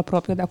lavorava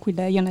proprio ad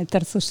Aquileia nel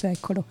III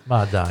secolo.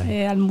 Ma dai.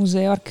 E al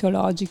museo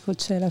archeologico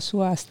c'è la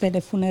sua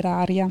stele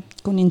funeraria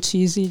con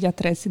incisi gli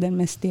attrezzi del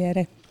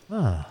mestiere.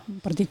 In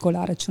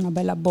particolare c'è una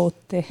bella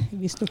botte,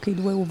 visto che i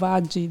 2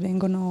 uvaggi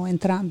vengono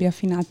entrambi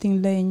affinati in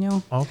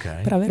legno,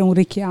 per avere un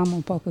richiamo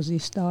un po' così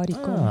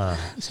storico,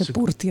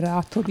 seppur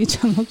tirato,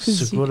 diciamo così.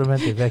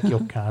 Sicuramente il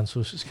vecchio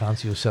Canzius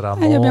sarà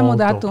molto gli abbiamo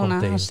dato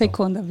contento. una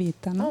seconda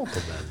vita, no? Molto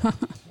bello,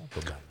 molto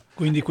bello.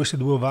 Quindi questi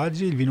 2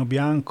 uvaggi, il vino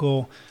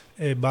bianco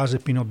è base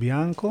Pinot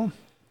Bianco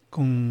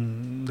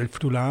del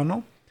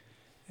friulano.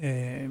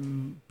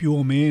 Più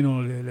o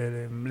meno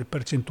le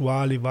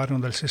percentuali variano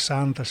dal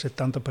 60 al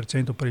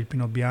 70% per il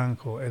Pinot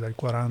Bianco e dal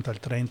 40 al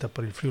 30%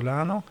 per il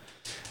friulano.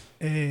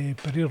 E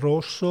per il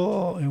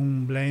rosso è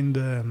un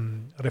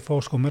blend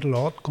Refosco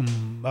Merlot con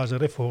base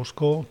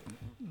Refosco,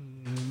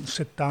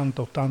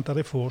 70-80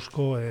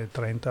 Refosco e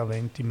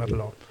 30-20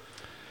 Merlot.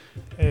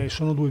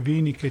 Sono due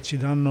vini che ci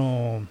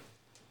danno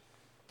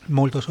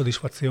molta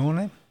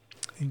soddisfazione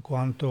in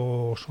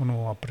quanto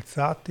sono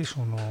apprezzati,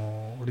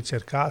 sono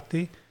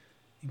ricercati.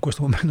 In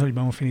questo momento li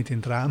abbiamo finiti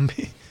entrambi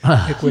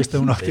e questa è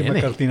un'ottima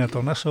cartina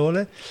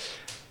tornasole.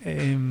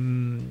 E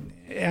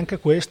anche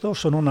questo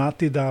sono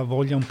nati da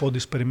voglia un po' di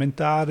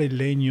sperimentare. Il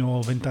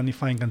legno 20 anni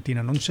fa in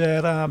cantina non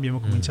c'era,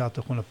 abbiamo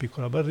cominciato con la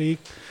piccola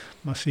barrique,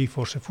 ma sì,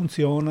 forse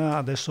funziona.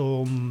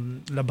 Adesso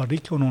la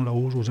barrique non la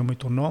uso, usiamo i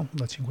tonneau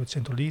da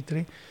 500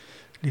 litri,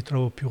 li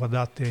trovo più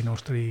adatti ai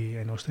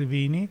nostri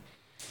vini,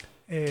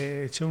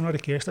 e c'è una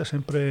richiesta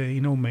sempre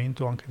in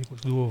aumento anche di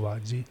questi due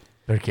ovaggi.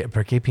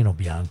 Perché Pinot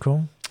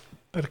Bianco?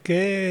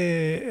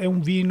 Perché è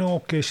un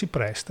vino che si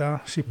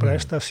presta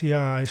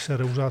sia a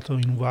essere usato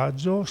in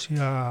uvaggio,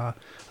 sia a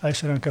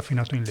essere anche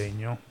affinato in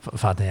legno.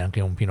 Fate anche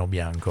un Pinot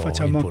Bianco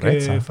in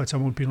purezza?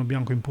 Facciamo il Pinot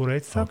Bianco in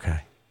purezza.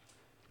 Ok.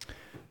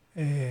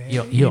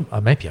 A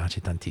me piace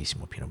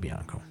tantissimo il Pinot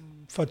Bianco.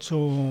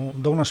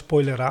 Do una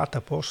spoilerata,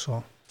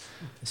 posso?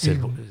 Sì.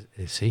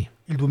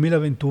 Il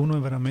 2021 è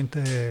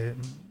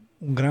veramente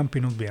un gran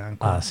Pinot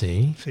Bianco. Ah,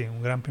 sì? Sì,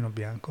 un gran Pinot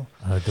Bianco.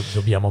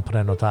 Dobbiamo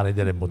prenotare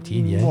delle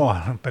bottiglie?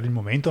 No, per il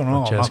momento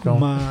no, Francesco?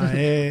 ma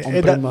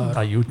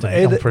Aiutami,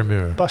 è un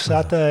premier.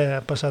 Passate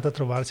a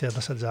trovarci ad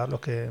assaggiarlo,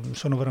 che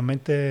sono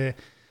veramente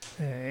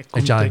è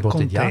già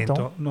imbottigliato?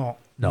 contento. No,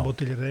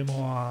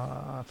 imbottiglieremo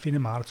a fine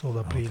marzo o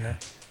ad aprile.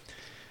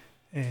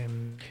 Okay.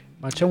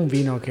 Ma c'è un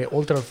vino che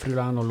oltre al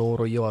friulano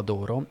loro io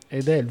adoro,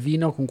 ed è il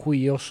vino con cui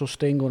io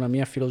sostengo una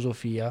mia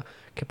filosofia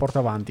che porto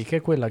avanti, che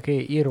è quella che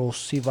i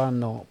rossi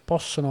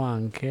possono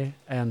anche,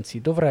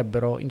 anzi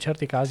dovrebbero in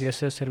certi casi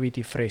essere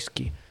serviti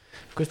freschi.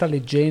 Questa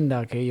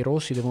leggenda che i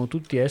rossi devono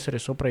tutti essere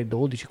sopra i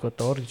 12,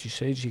 14,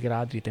 16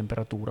 gradi di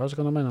temperatura,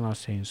 secondo me non ha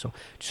senso.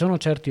 Ci sono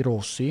certi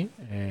rossi,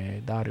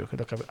 Dario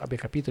credo che abbia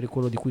capito di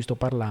quello di cui sto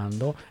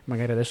parlando,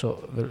 magari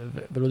adesso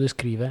ve lo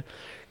descrive,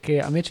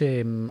 che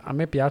invece a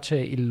me piace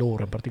il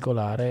loro in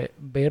particolare,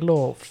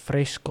 berlo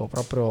fresco,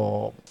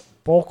 proprio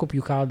poco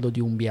più caldo di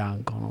un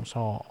bianco, non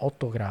so,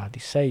 8 gradi,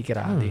 6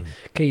 gradi,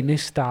 che in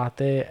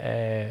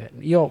estate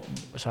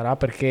sarà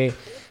perché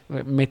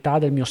metà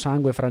del mio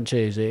sangue è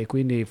francese e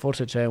quindi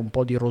forse c'è un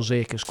po' di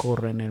rosé che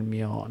scorre nel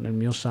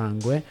mio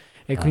sangue,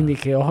 e quindi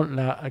che ho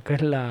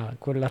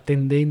quella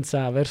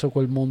tendenza verso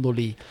quel mondo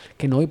lì,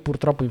 che noi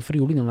purtroppo in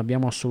Friuli non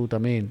abbiamo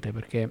assolutamente,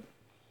 perché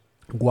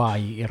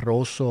guai il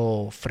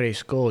rosso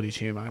fresco,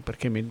 dici ma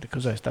perché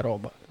cos'è sta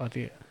roba?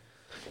 Infatti,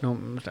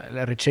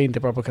 è recente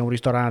proprio che a un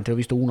ristorante ho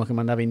visto uno che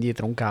mandava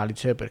indietro un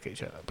calice perché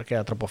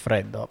era troppo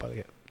freddo,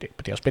 perché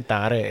potevi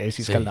aspettare e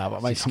si scaldava,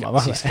 ma insomma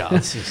si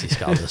scalda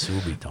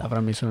subito. Avrà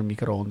messo nel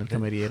microonde il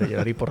cameriere,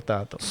 gliel'ha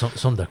riportato.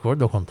 Sono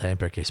d'accordo con te,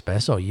 perché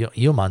spesso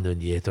io mando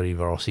indietro i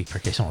rossi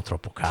perché sono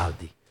troppo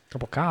caldi.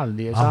 Troppo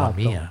caldi, Mamma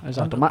mia.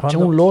 Esatto. Ma c'è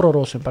un loro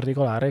rosso in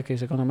particolare che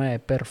secondo me è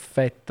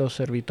perfetto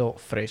servito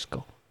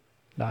fresco.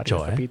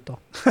 Dario, hai capito?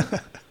 Non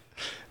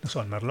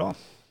so, il Merlot.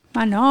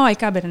 Ma no, è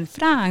Cabernet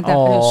Franc, dai,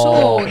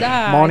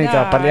 Monica,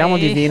 dai. parliamo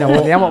di vino,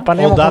 parliamo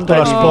ho dato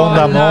la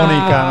sponda a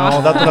Monica, no.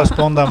 Ho dato la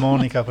sponda a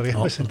Monica perché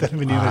dovesse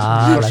intervenire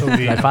sul corso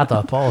vino. L'hai fatto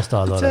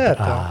apposta allora.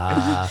 Certo.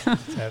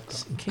 Certo.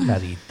 Che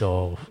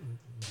marito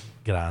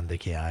grande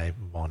che hai,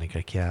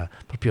 Monica, che ha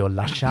proprio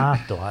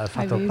lasciato, ha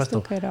fatto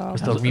questo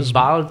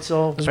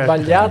ribalzo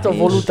sbagliato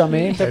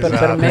volutamente per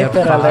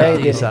permettere a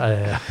lei di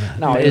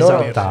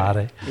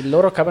esaltare. Il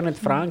loro Cabernet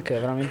Franc è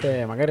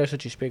veramente, magari adesso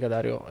ci spiega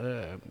Dario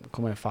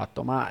come è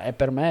fatto, ma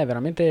per me è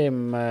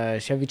veramente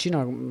si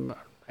avvicina,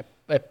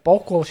 è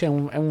poco, è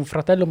un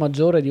fratello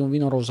maggiore di un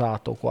vino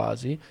rosato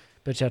quasi,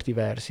 per certi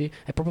versi,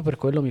 e proprio per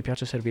quello mi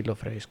piace servirlo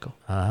fresco.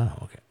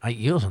 Ok.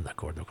 Io sono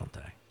d'accordo con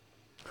te.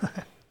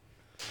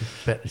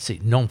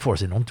 Sì,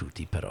 forse non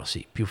tutti, però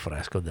sì, più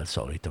fresco del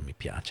solito mi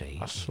piace.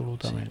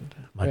 Assolutamente.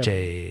 Sì. Ma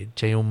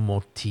c'è un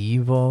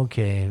motivo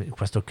che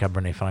questo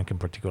Cabernet Franc in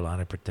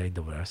particolare per te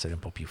dovrebbe essere un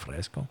po' più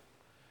fresco?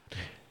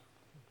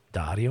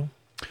 Dario?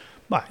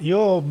 Ma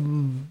io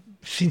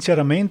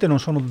sinceramente non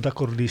sono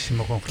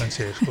d'accordissimo con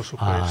Francesco su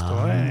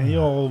questo.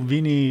 Io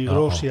vini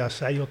rossi a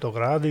 6-8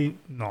 gradi,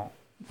 no.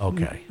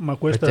 Ok, ma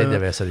per te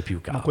deve essere più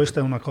caldo. Ma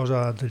questa è una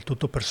cosa del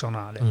tutto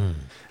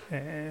personale.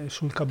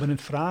 Sul Cabernet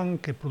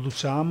Franc che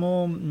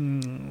produciamo,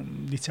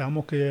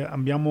 diciamo che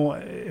abbiamo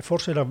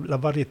forse la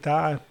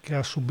varietà che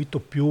ha subito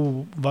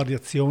più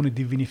variazioni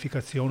di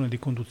vinificazione e di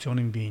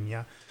conduzione in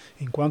vigna,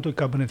 in quanto il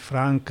Cabernet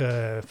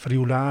Franc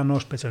friulano,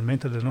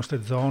 specialmente delle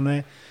nostre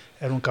zone,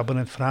 era un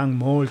Cabernet Franc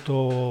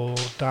molto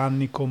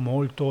tannico,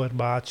 molto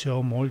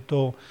erbaceo,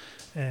 molto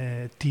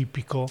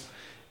tipico.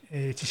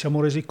 E ci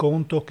siamo resi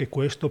conto che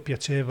questo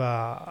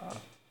piaceva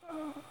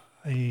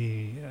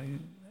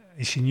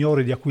i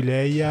signori di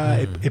Aquileia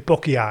e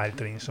pochi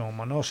altri,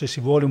 insomma, no? Se si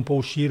vuole un po'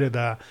 uscire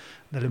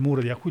dalle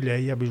mura di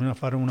Aquileia bisogna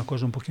fare una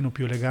cosa un pochino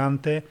più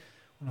elegante,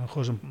 una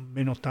cosa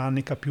meno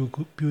tannica, più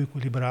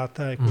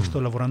equilibrata, e questo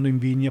lavorando in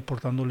vigna,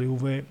 portando le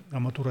uve a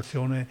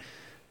maturazione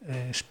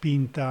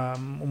spinta,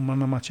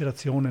 una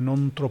macerazione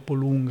non troppo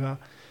lunga,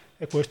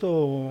 e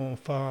questo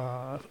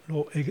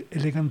lo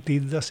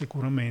elegantizza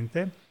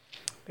sicuramente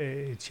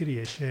e ci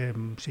riesce,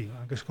 sì,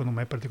 anche secondo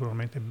me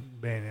particolarmente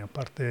bene, a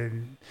parte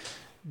il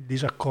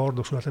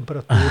disaccordo sulla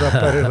temperatura,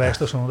 per il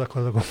resto sono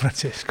d'accordo con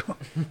Francesco.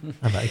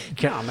 No,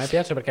 a me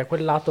piace perché ha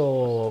quel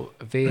lato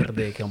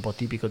verde che è un po'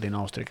 tipico dei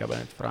nostri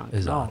Cabernet Franc,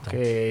 Esatto. no?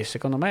 Che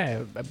secondo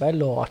me è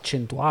bello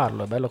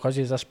accentuarlo, è bello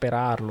quasi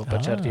esasperarlo per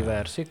certi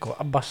versi,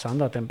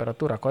 abbassando la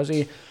temperatura,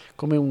 quasi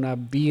come una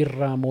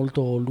birra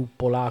molto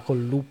luppola,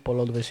 col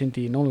luppolo, dove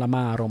senti non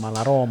l'amaro ma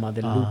l'aroma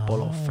del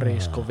luppolo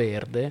fresco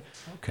verde,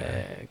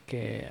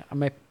 che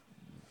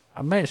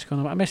a me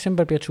è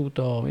sempre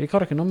piaciuto. Mi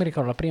ricordo che non mi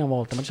ricordo la prima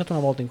volta, ma c'è stata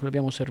una volta in cui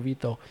l'abbiamo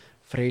servito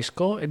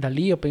fresco e da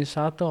lì ho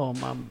pensato,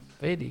 ma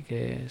vedi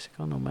che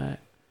secondo me,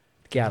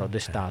 chiaro,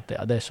 d'estate,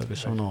 adesso che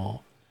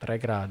sono 3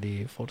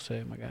 gradi,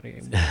 forse magari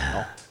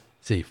no.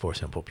 Sì,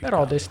 forse un po' più Però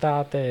caldo.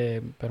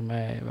 d'estate per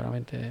me è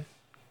veramente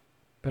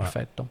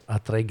perfetto. A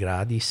 3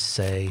 gradi,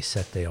 6,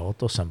 7,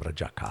 8 sembra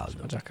già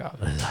caldo. Già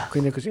caldo.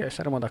 Quindi così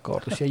saremo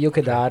d'accordo, sia io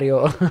che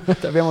Dario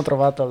abbiamo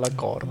trovato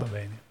l'accordo. Va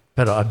bene.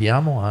 Però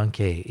abbiamo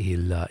anche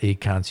il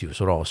Canzius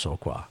rosso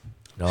qua,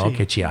 no? Sì.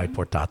 Che ci hai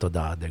portato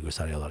da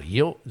degustare. Allora,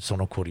 io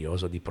sono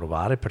curioso di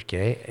provare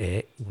perché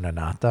è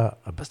un'annata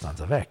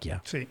abbastanza vecchia.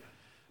 Sì,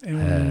 è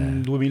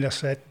un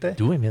 2007.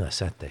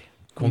 2007.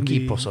 Con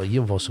chi posso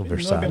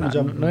versare?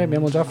 Noi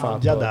abbiamo già fatto.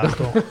 Già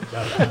dato.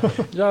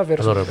 Già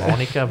versato. Allora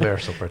Monica,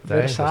 verso per te.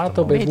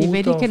 Versato, questo bevuto,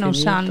 Vedi che non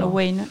finito. sanno,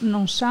 Wayne,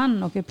 non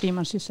sanno che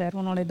prima si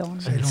servono le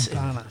donne. Sei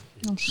lontana.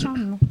 Non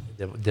sanno.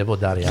 Devo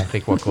dare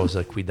anche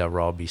qualcosa qui da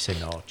Roby, se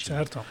no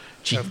Certo.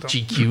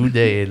 ci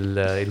chiude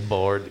il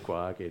board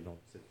qua che non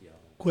sentiamo.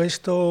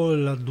 Questo,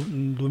 il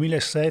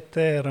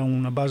 2007, era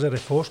una base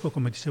refosco,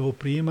 come dicevo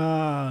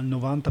prima,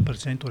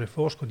 90%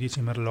 refosco,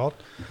 10 merlot.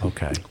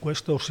 Ok.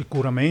 Questo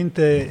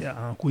sicuramente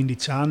a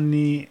 15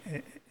 anni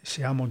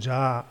siamo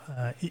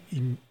già,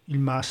 il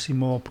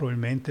massimo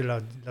probabilmente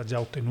l'ha già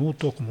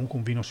ottenuto, comunque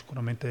un vino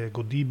sicuramente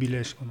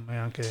godibile, secondo me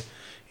anche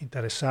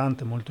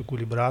interessante, molto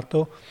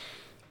equilibrato.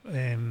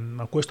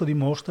 Ma questo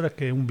dimostra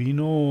che è un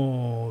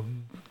vino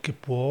che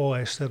può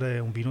essere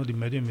un vino di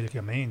medio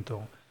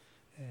invecchiamento.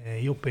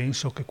 Io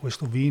penso che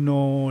questo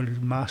vino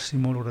il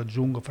massimo lo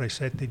raggiungo fra i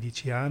 7 e i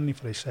 10 anni,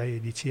 fra i 6 e i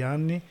 10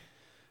 anni,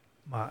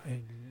 ma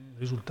il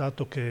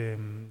risultato che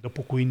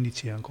dopo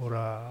 15 è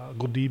ancora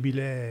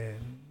godibile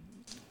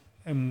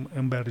è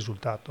un bel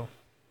risultato.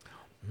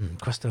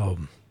 Questa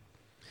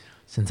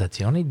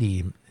sensazione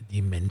di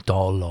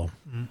mentolo,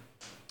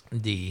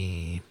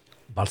 di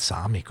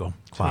balsamico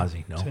quasi,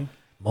 Sì, no? sì.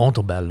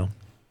 Molto bello,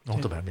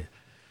 molto Sì. bello.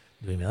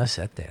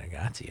 2007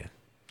 ragazzi.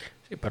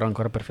 Sì, però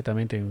ancora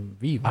perfettamente in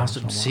vivo,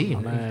 insomma, sì,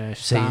 non è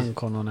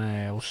stanco, non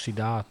è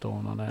ossidato,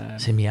 non è...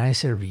 Se mi hai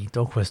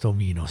servito questo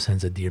vino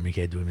senza dirmi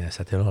che è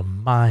 2007, non ho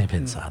mai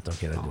pensato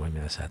che era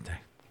 2007.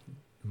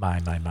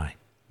 Mai.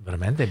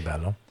 Veramente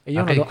bello. E io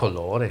anche una il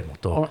colore è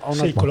molto, ho una-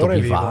 Sì, il molto colore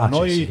è vivo. vivace.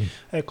 Noi, Sì.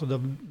 ecco,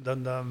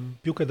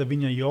 più che da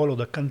vignaiolo,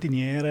 da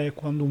cantiniere,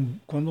 quando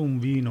un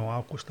vino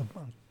ha questo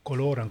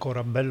colore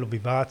ancora bello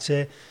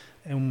vivace,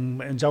 è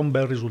già un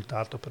bel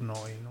risultato per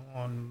noi,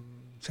 no?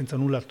 Senza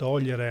nulla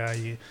togliere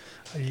agli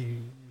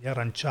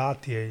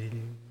aranciati e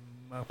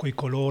a quei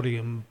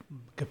colori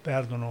che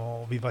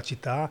perdono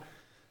vivacità.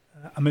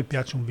 A me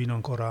piace un vino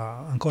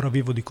ancora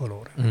vivo di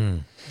colore.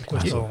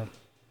 Questo...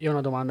 Io ho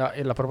una domanda,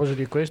 e a proposito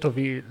di questo,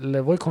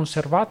 voi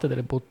conservate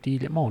delle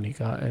bottiglie,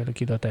 Monica, lo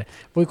chiedo a te,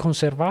 voi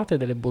conservate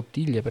delle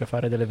bottiglie per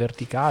fare delle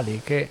verticali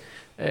che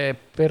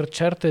per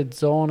certe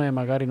zone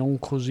magari non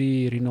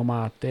così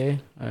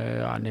rinomate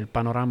nel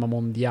panorama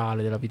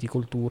mondiale della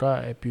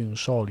viticoltura è più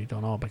insolito,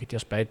 no? Perché ti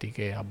aspetti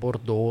che a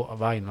Bordeaux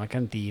vai in una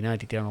cantina e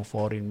ti tirano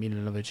fuori il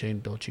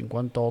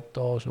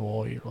 1958, se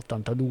vuoi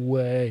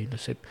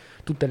l'82,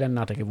 tutte le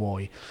annate che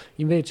vuoi.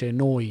 Invece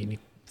noi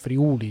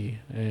Friuli,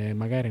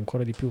 magari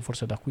ancora di più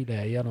forse ad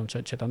Aquileia, non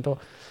c'è tanto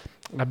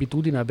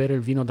l'abitudine a bere il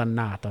vino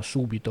d'annata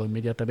subito,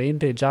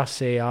 immediatamente, già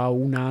se ha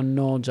un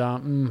anno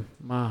già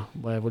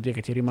vuol dire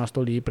che ti è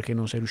rimasto lì perché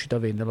non sei riuscito a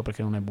venderlo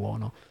perché non è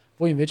buono.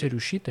 Voi invece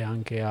riuscite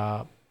anche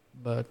a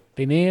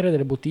tenere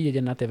delle bottiglie di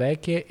annate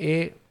vecchie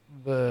e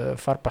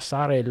far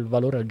passare il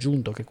valore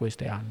aggiunto che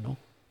queste hanno?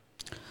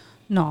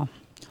 No,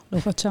 lo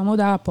facciamo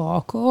da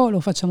poco,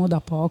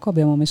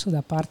 abbiamo messo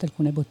da parte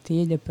alcune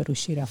bottiglie per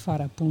riuscire a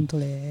fare appunto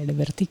le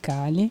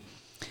verticali,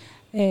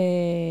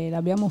 e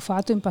l'abbiamo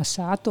fatto in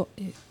passato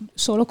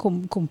solo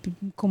con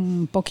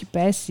pochi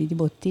pezzi di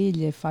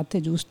bottiglie fatte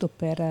giusto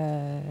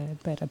per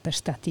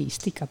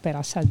statistica, per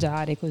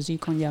assaggiare così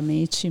con gli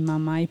amici, ma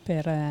mai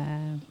per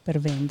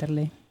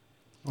venderle.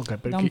 Okay,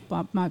 perché...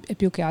 ma è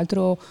più che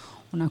altro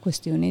una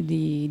questione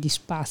di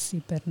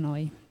spazi per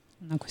noi,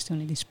 una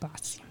questione di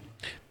spazi.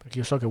 Perché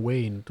io so che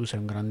Wayne, tu sei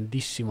un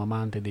grandissimo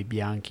amante dei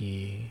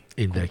bianchi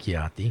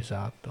invecchiati.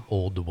 Esatto.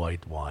 Old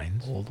white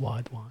wines. Old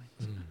white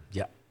wines.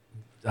 Yeah,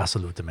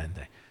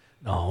 assolutamente.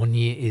 No,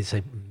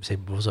 se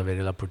posso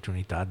avere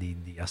l'opportunità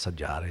di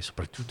assaggiare,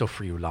 soprattutto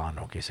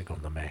friulano, che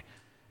secondo me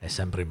è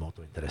sempre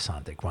molto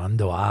interessante.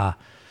 Quando ha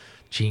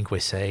 5,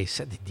 6,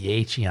 7,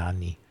 10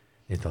 anni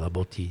dentro la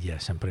bottiglia è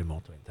sempre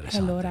molto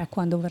interessante. Allora,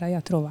 quando verrai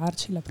a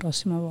trovarci la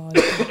prossima volta,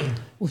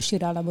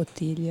 uscirà la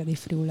bottiglia di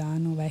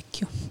friulano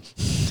vecchio.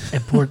 E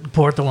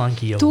porto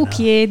anch'io. Tu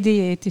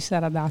chiedi e ti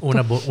sarà dato.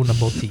 Una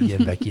bottiglia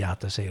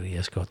invecchiata, se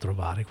riesco a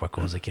trovare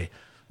qualcosa che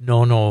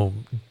non ho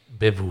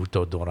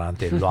bevuto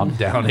durante il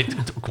lockdown e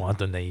tutto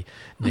quanto nei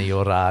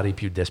orari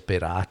più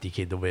disperati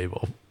che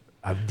dovevo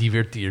a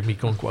divertirmi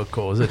con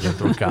qualcosa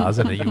dentro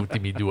casa negli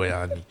ultimi 2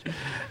 anni.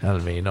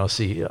 Almeno ho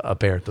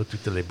aperto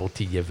tutte le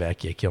bottiglie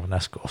vecchie che ho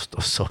nascosto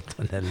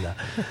sotto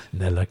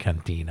nella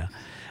cantina.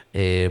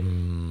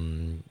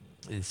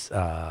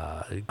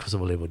 Cosa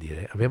volevo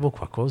dire? Avevo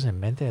qualcosa in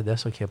mente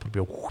adesso che è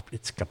proprio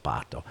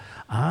scappato.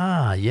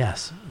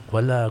 Yes,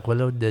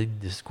 quello del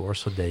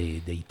discorso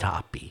dei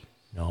tappi,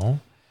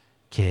 no?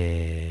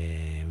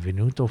 Che è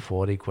venuto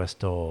fuori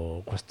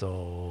questo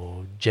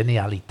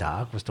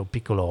genialità, questo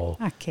piccolo...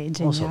 che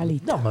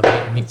genialità. No, ma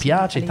mi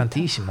piace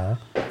tantissimo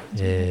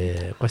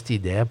questa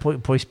idea.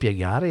 Puoi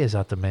spiegare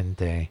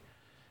esattamente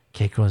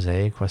che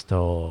cos'è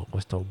questo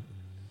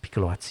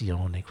piccolo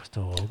azione?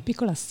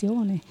 Piccola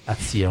azione.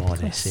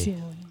 Azione, sì.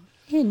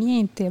 E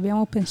niente,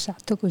 abbiamo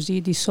pensato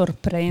così di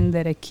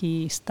sorprendere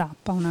chi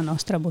stappa una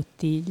nostra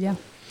bottiglia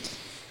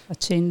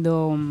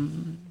facendo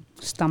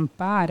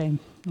stampare,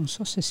 non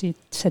so se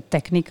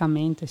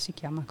tecnicamente si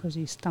chiama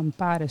così,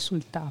 stampare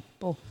sul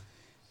tappo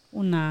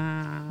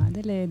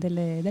delle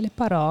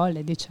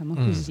parole, diciamo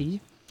così,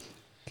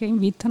 che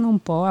invitano un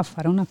po' a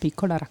fare una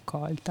piccola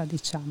raccolta,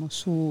 diciamo,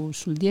 sul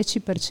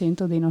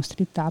 10% dei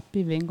nostri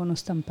tappi vengono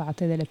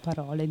stampate delle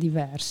parole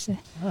diverse.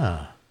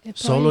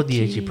 Solo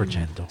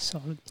 10%?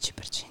 Solo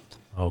 10%.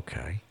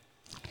 Ok.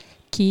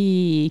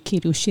 Chi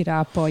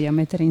riuscirà poi a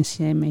mettere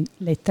insieme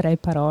le 3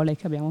 parole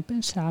che abbiamo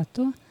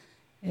pensato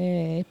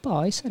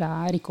poi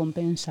sarà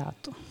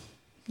ricompensato,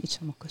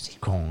 diciamo così.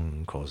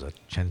 Con cosa?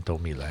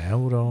 100.000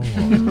 euro?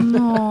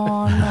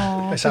 No.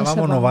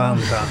 Pensavamo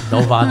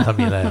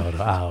 90.000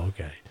 euro.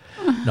 Ok.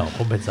 No,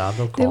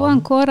 compensato con... Devo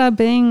ancora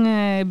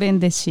ben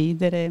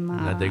decidere, ma...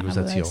 Una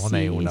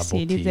degustazione, una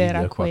bottiglia, l'idea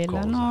era quella.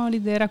 qualcosa. No,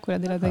 l'idea era quella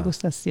della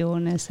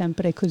degustazione,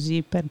 sempre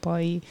così per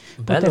poi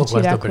Bello poterci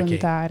questo,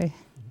 raccontare.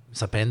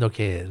 Sapendo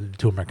che il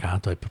tuo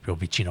mercato è proprio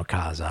vicino a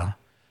casa,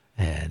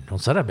 non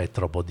sarebbe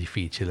troppo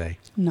difficile.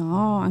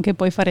 No, anche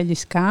poi fare gli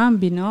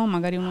scambi, no?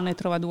 Magari uno ne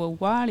trova 2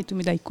 uguali, tu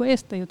mi dai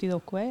questa, io ti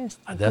do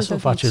questa. Adesso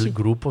faccio il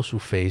gruppo su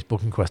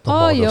Facebook in questo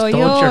modo.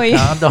 Sto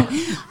cercando.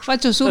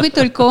 Faccio subito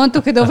il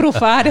conto che dovrò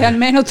fare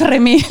almeno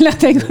 3.000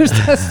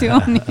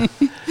 degustazioni.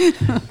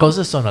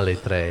 Cosa sono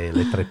le tre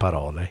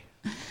parole?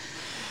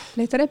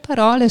 Le 3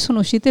 parole sono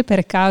uscite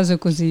per caso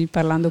così,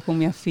 parlando con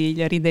mia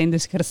figlia, ridendo e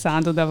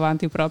scherzando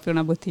davanti proprio a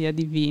una bottiglia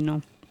di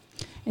vino.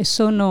 E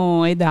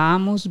sono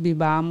edamus,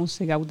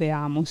 bibamus e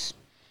gaudeamus.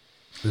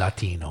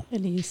 Latino. E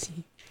lì sì.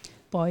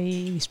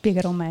 Poi vi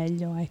spiegherò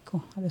meglio,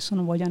 ecco, adesso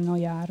non voglio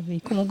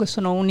annoiarvi. Comunque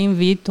sono un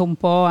invito un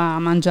po' a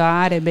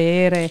mangiare,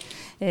 bere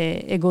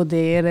e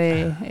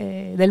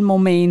godere del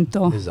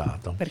momento.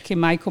 Esatto. Perché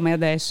mai come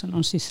adesso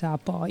non si sa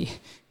poi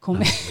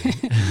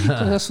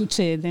cosa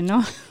succede,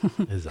 no?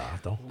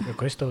 Esatto. E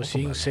questo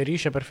si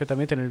inserisce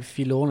perfettamente nel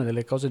filone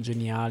delle cose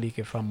geniali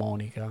che fa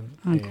Monica.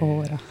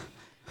 Ancora.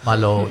 Ma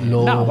no,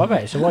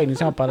 vabbè, se vuoi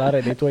iniziamo a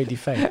parlare dei tuoi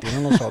difetti,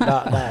 non lo so,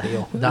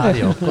 Dario,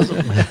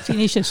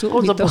 finisce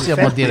subito. Cosa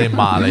possiamo dire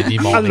male di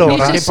Monica?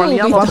 Allora,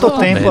 quanto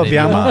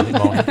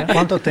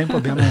tempo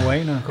abbiamo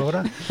Wayne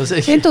ancora?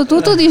 Sento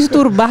tutto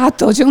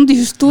disturbato, c'è un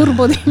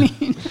disturbo di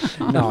lì.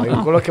 No,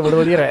 quello che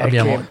volevo dire è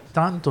abbiamo che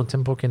tanto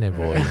tempo che ne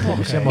vuoi.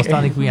 Possiamo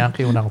stare qui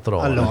anche un altro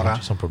ora. Allora,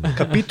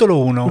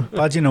 capitolo 1,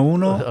 pagina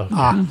 1,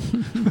 A.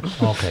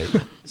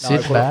 Ok.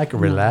 Sit back,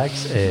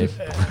 relax e...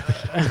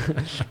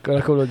 Quello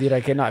che volevo dire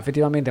è che no,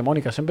 effettivamente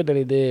Monica ha sempre delle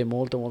idee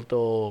molto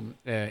molto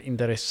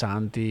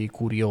interessanti,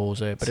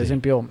 curiose. Per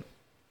esempio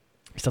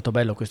è stato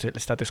bello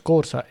l'estate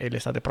scorsa e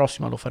l'estate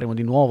prossima lo faremo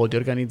di nuovo, di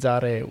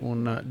organizzare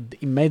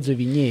in mezzo ai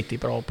vigneti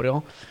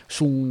proprio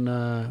su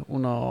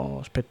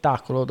uno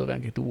spettacolo dove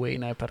anche tu,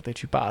 Wayne, hai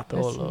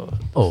partecipato.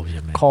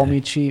 Ovviamente.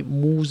 Comici,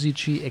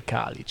 musici e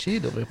calici,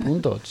 dove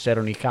appunto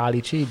c'erano i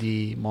calici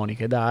di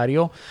Monica e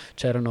Dario,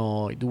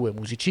 c'erano i 2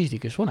 musicisti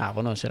che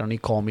suonavano, c'erano i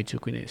comici,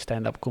 quindi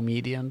stand-up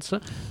comedians,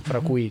 fra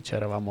cui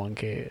c'eravamo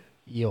anche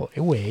io e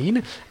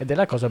Wayne, ed è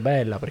la cosa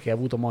bella perché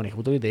Monica ha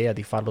avuto l'idea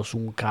di farlo su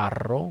un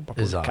carro,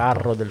 proprio il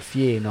carro del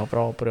fieno,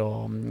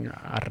 proprio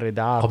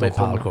arredato come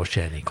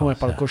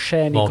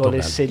palcoscenico,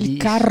 le sedute, il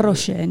carro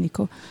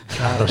scenico,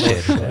 esatto.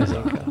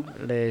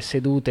 Le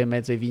sedute in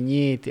mezzo ai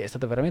vigneti, è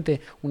stata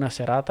veramente una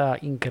serata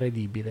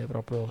incredibile,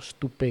 proprio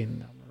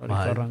stupenda, me lo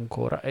ricordo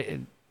ancora, e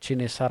ce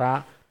ne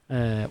sarà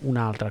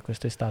un'altra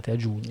quest'estate a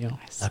giugno.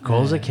 La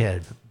cosa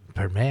che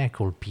per me ha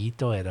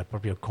colpito era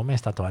proprio come è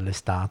stato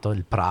allestato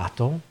il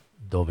prato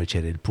dove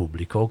c'era il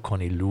pubblico, con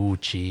le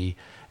luci,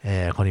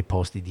 con i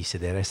posti di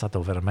sedere. È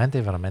stato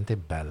veramente, veramente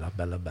bella.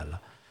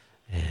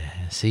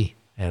 Sì,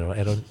 ero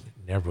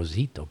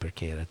nervosito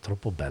perché era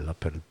troppo bella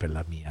per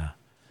la mia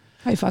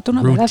Hai fatto una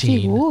routine. bella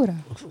figura.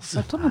 Hai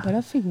fatto una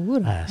bella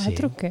figura. Sì.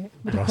 Altro che.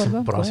 Mi ricordo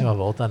ancora. Prossima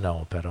volta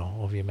no, però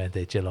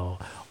ovviamente ce l'ho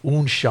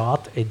un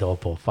shot e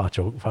dopo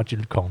faccio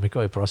il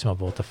comico e prossima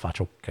volta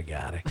faccio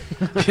cagare.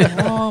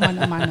 No,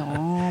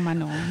 ma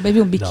no. Bevi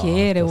un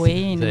bicchiere, No,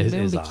 Wayne. Bevi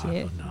un esatto,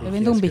 bicchiere. no,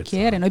 Bevendo un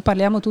bicchiere. Noi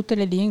parliamo tutte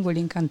le lingue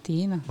lì in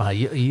cantina. Ma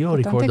io Con tante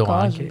ricordo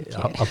cose, anche,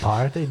 bicchiere. a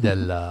parte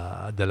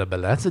della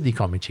bellezza di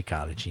comici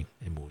calici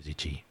e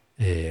musici,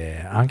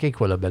 anche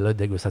quella bella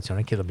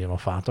degustazione che abbiamo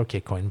fatto che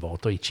ha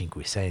coinvolto i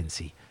cinque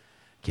sensi,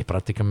 che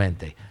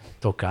praticamente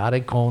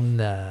toccare con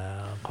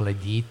le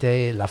dita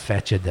la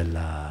fece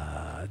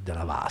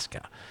della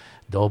vasca.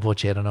 Dopo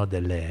c'erano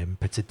delle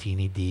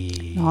pezzettini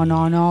di...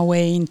 No,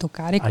 Wayne,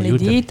 toccare con le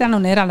dita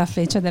non era la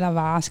feccia della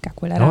vasca,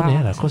 quella Non era...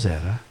 era,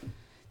 cos'era?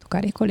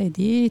 Toccare con le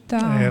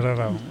dita... Era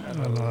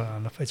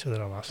la feccia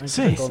della vasca.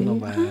 Sì. Secondo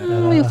me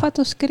No, io ho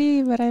fatto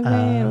scrivere, è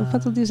vero, ho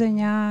fatto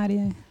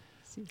disegnare.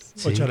 Sì.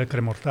 Poi c'è il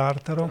cremor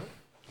tartaro.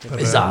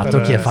 Esatto,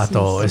 che ha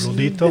fatto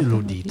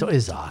l'udito.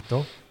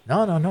 Esatto.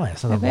 No, è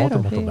stato È vero,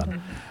 molto è vero.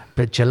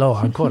 bello. Ce l'ho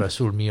ancora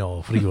sul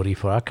mio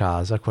frigorifero a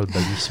casa, quel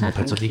bellissimo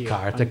pezzo di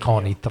carta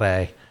con i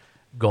 3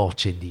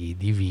 gocce di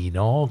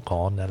vino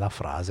con la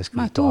frase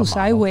scritta Ma tu a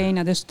sai, mano.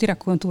 Wayne, adesso ti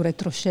racconto un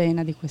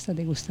retroscena di questa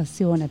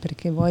degustazione,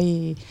 perché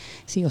voi,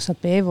 sì, io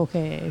sapevo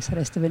che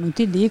sareste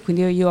venuti lì,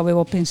 quindi io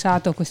avevo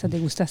pensato a questa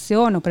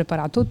degustazione, ho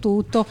preparato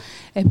tutto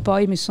e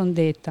poi mi sono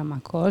detta, ma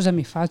cosa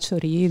mi faccio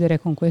ridere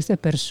con queste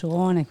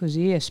persone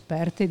così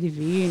esperte di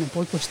vino,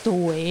 poi questo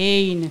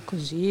Wayne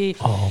così,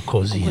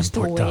 Così con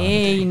questo importante.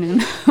 Wayne,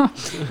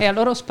 e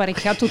allora ho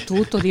sparecchiato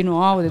tutto di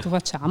nuovo, ho detto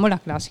facciamo la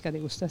classica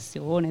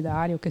degustazione,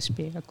 Dario che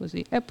spiega così.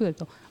 E poi ho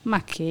detto,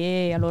 ma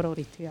che? Allora ho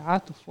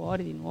ritirato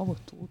fuori di nuovo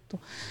tutto.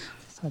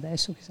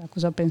 Adesso chissà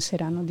cosa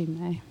penseranno di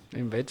me.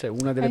 invece è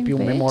una delle E più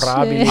invece-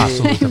 memorabili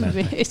Assolutamente.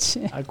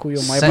 invece, a cui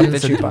ho mai Senza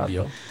partecipato.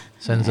 dubbio.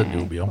 Senza ecco,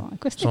 dubbio.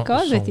 queste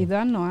cose ti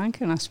danno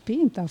anche una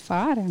spinta a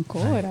fare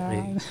ancora.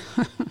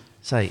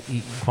 Sai,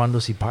 quando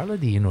si parla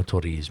di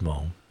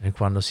enoturismo e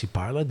quando si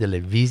parla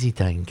delle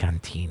visite in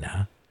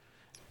cantina,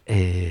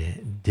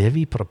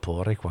 devi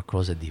proporre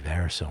qualcosa di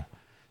diverso.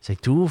 Se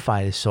tu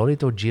fai il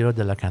solito giro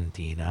della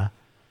cantina,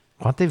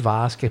 quante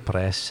vasche,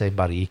 presse,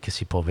 baricche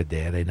si può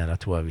vedere nella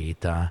tua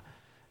vita?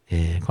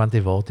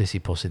 Quante volte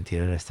si può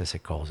sentire le stesse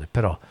cose?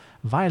 Però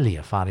vai lì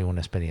a fare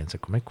un'esperienza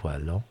come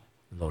quello,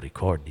 lo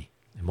ricordi.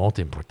 È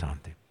molto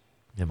importante.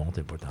 È molto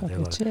importante. Fa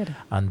Allora, piacere.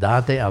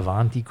 andate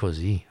avanti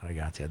così,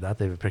 ragazzi,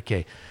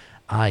 perché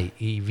hai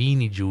i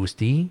vini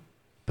giusti,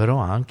 però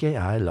anche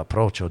hai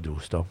l'approccio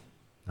giusto,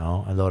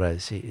 no? Allora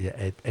sì,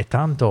 è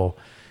tanto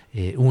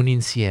un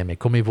insieme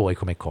come voi,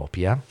 come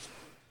coppia,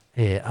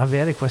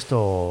 avere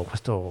questo,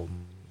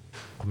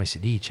 come si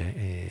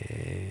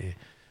dice,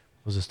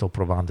 cosa sto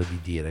provando di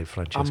dire,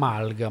 Francesco?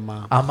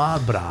 Amalgama.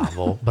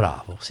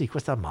 Bravo, sì,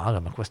 questa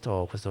amalgama,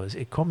 questo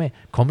è come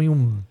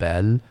un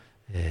bel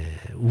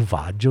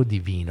uvaggio di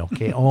vino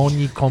che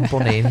ogni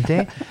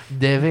componente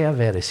deve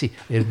avere. Sì,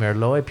 il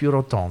merlot è più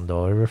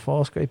rotondo, il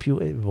refosco è più...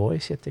 e voi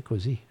siete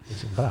così.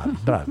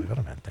 Bravi,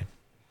 veramente.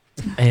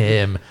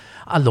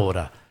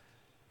 Allora,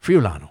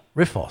 friulano,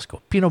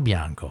 refosco, pino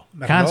bianco,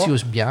 Merlot,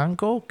 Cansius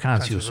bianco,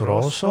 Cansius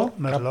rosso,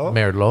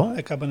 Merlot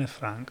e Cabernet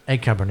Franc. e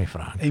Cabernet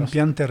Franc. E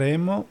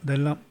impianteremo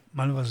della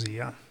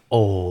Malvasia.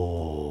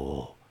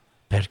 Oh,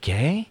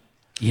 perché?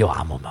 Io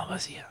amo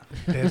Malvasia.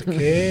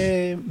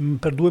 Perché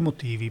per 2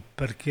 motivi.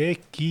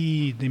 Perché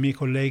chi dei miei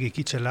colleghi,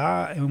 chi ce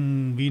l'ha, è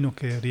un vino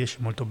che riesce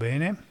molto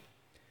bene.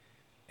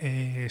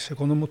 E il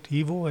secondo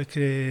motivo è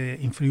che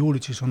in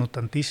Friuli ci sono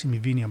tantissimi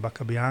vini a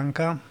bacca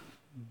bianca,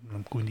 una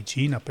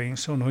quindicina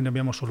penso, noi ne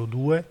abbiamo solo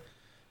 2,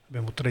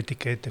 abbiamo 3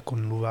 etichette con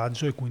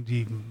l'uvaggio e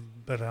quindi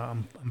per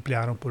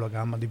ampliare un po' la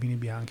gamma di vini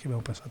bianchi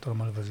abbiamo pensato alla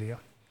Malvasia.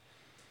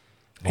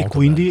 Molto e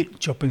quindi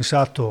ci ho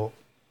pensato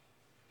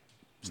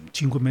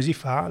 5 mesi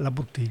fa, la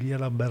bottiglia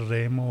la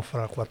berremo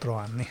fra 4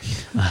 anni.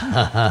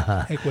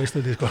 E questo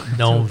è il discorso.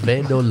 Non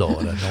vedo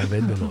l'ora.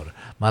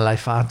 Ma l'hai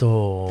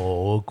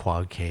fatto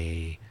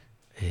qualche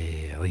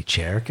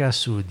ricerca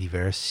su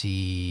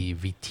diversi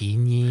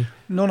vitigni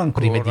Non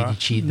ancora. prima di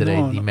decidere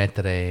No. di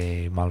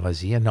mettere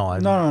Malvasia? No.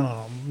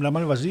 No. La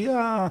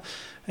Malvasia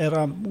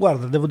era,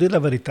 guarda, devo dire la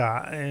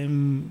verità, è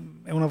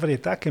una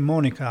varietà che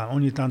Monica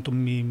ogni tanto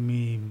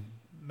me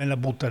la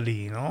butta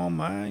lì, no?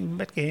 Ma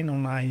perché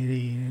non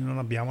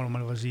abbiamo la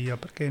Malvasia?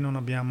 Perché non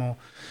abbiamo...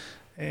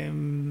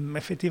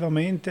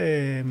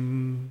 effettivamente,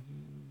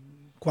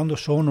 quando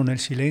sono nel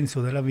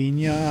silenzio della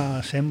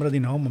vigna, sembra di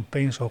no, ma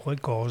penso a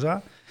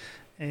qualcosa.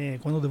 E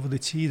quando devo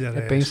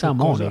decidere... E pensa a su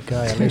cosa-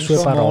 Monica e alle penso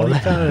sue a parole.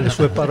 Monica, alle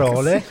sue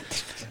parole.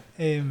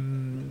 E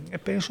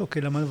penso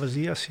che la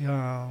Malvasia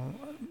sia,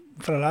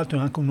 fra l'altro,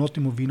 è anche un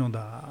ottimo vino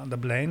da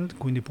blend,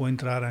 quindi può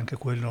entrare anche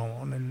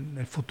quello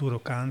nel futuro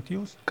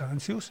Cansius,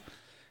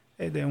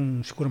 ed è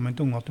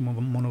sicuramente un ottimo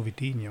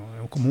monovitigno, è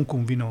comunque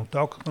un vino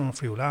autoctono,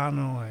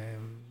 friulano, e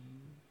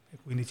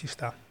quindi ci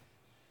sta.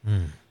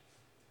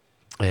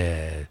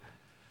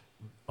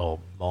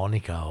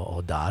 Monica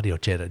o Dario,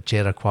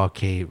 c'era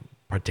qualche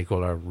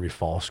particolare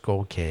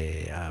rinfresco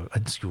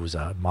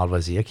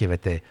Malvasia che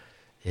avete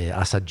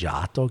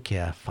assaggiato, che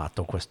ha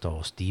fatto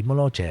questo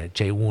stimolo?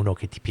 C'è uno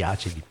che ti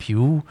piace di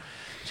più?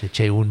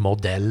 C'è un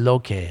modello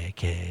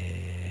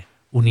che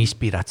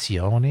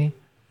un'ispirazione?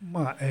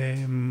 Ma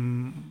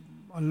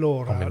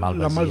allora, Come la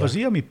Malvasia?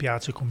 Malvasia mi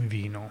piace come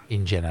vino.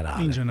 In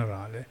generale. In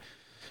generale.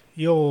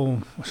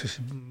 Io,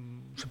 se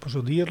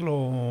posso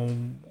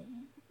dirlo...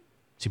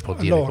 Si può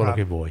dire quello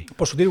che vuoi.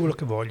 Posso dire quello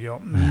che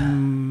voglio.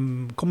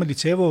 Come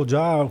dicevo, ho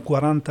già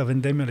 40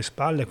 vendemmie alle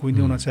spalle,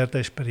 quindi una certa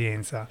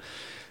esperienza.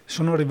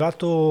 Sono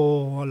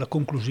arrivato alla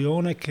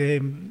conclusione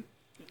che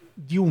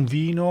di un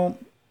vino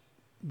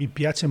mi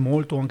piace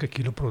molto anche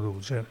chi lo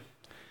produce.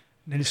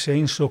 Nel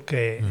senso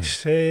che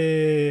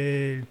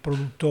se il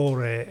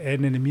produttore è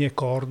nelle mie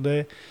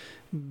corde,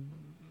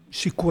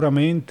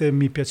 sicuramente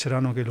mi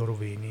piaceranno anche i loro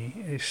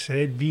vini, e se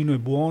il vino è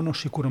buono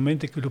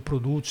sicuramente chi lo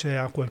produce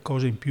ha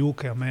qualcosa in più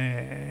che a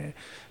me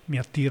mi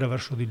attira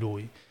verso di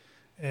lui.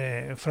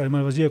 Fra le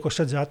Malvasie che ho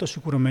assaggiato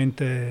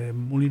sicuramente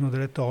Mulino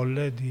delle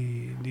Tolle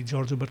di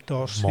Giorgio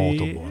Bertossi,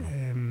 molto buono.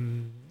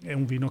 È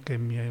un vino che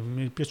mi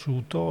è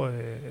piaciuto,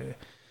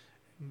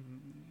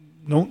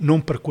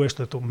 non per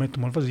questo metto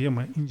Malvasia,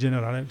 ma in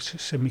generale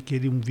se mi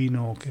chiedi un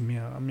vino che mi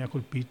ha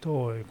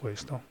colpito è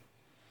questo.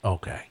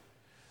 Ok.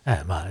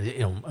 Ma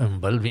è un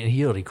bel vino.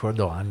 Io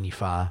ricordo anni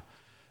fa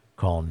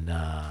con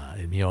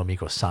il mio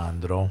amico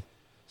Sandro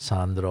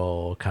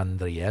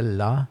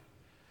Candriella,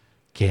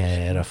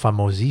 che era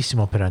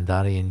famosissimo per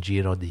andare in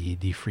giro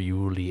di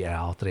Friuli e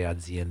altre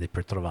aziende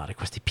per trovare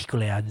queste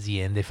piccole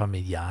aziende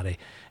familiari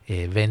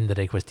e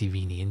vendere questi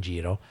vini in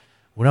giro.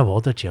 Una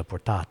volta ci ha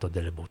portato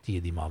delle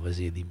bottiglie di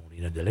Malvasia di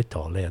Mulino delle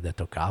Tolle e ha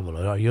detto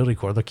cavolo, io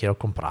ricordo che ho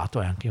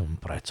comprato e anche un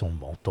prezzo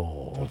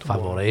molto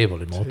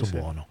favorevole, buono. Molto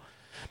buono.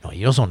 No,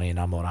 io sono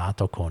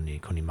innamorato con i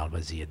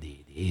Malvasia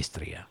di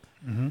Istria.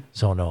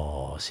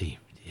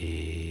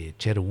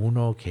 C'era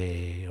uno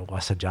che ho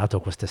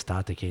assaggiato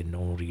quest'estate che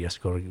non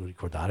riesco a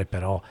ricordare,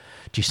 però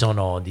ci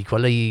sono di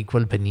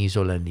quel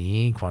penisola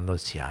lì, quando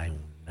si ha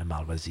una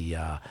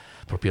Malvasia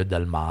proprio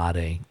del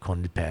mare con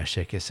il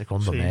pesce, che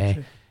secondo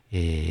me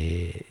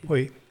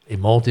è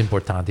molto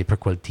importante per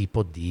quel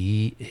tipo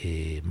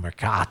di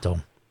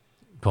mercato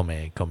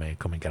come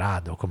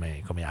grado,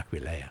 come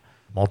Aquileia.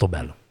 Molto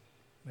bello.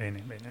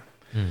 Bene.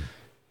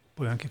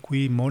 Poi anche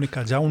qui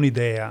Monica ha già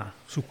un'idea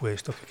su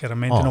questo, che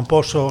chiaramente non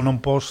posso... non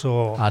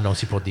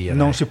si può dire.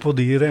 Non si può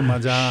dire, ma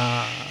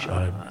già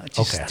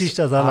ci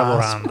sta già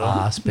lavorando.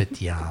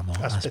 Aspettiamo.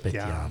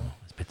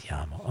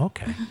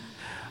 Ok.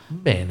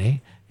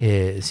 Bene.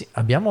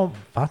 Abbiamo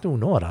fatto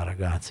un'ora,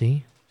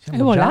 ragazzi. È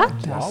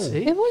volata.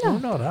 È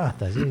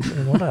un'orata, sì. È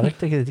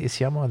un'oretta che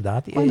siamo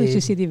andati. Quando ci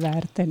si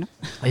diverte, no?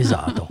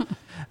 Esatto.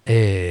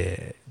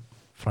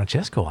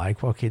 Francesco, hai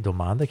qualche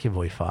domanda che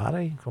vuoi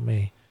fare?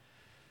 Come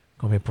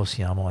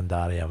possiamo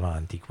andare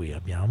avanti qui?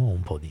 Abbiamo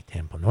un po' di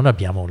tempo. Non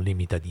abbiamo un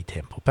limite di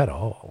tempo,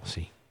 però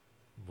sì.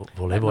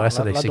 Volevo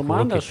essere sicuro. La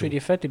domanda sui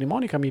difetti di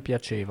Monica mi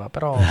piaceva,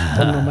 però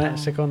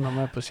secondo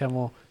me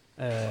possiamo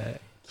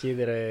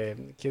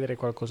chiedere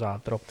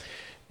qualcos'altro.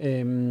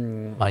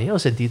 Ma io ho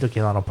sentito che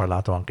hanno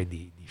parlato anche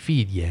di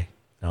figlie,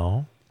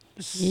 no?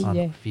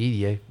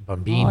 Figlie,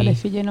 bambini. No, le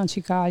figlie non ci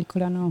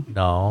calcolano.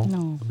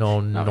 No.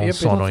 Non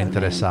sono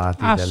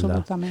interessati.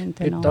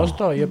 Assolutamente no.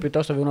 Io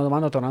piuttosto avevo una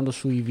domanda tornando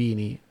sui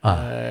vini.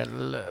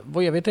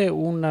 Voi avete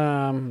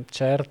una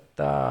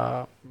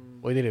certa,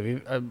 vuoi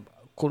dire,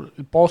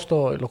 il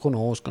posto lo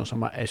conosco,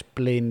 insomma è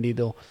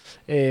splendido.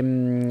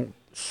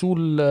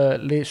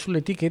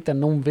 Sull'etichetta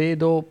non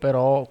vedo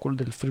però quello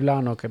del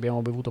friulano che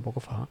abbiamo bevuto poco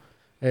fa.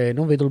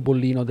 Non vedo il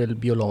bollino del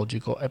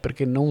biologico. È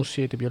perché non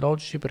siete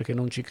biologici, perché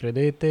non ci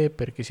credete,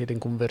 perché siete in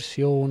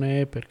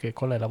conversione, perché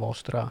qual è la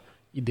vostra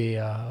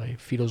idea e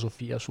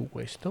filosofia su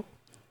questo?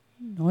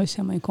 Noi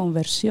siamo in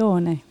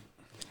conversione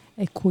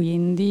e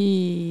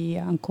quindi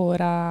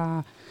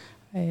ancora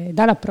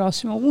dalla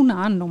prossima, un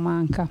anno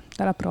manca,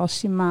 dalla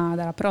prossima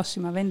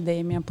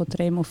vendemmia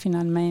potremo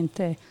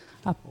finalmente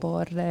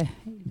apporre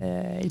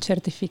il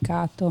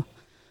certificato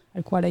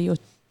al quale io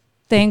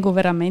tengo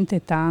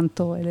veramente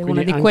tanto, ed è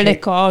una di quelle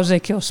cose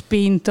che ho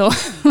spinto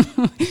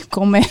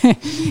come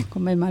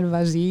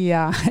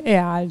Malvasia e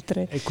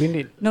altre, e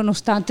quindi,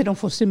 nonostante non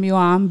fosse il mio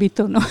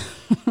ambito, no?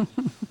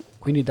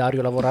 Quindi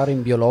Dario, lavorare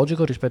in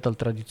biologico rispetto al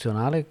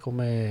tradizionale,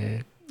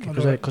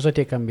 cosa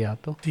ti è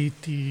cambiato?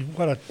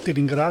 Guarda, ti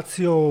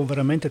ringrazio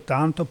veramente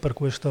tanto per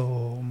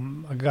questo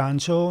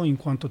aggancio, in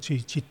quanto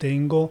ci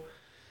tengo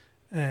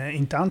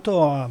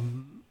intanto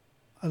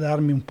a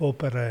darmi un po'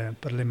 per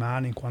le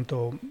mani, in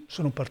quanto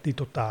sono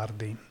partito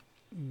tardi.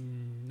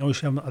 Noi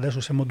adesso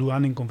siamo 2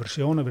 anni in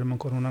conversione, avremo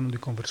ancora un anno di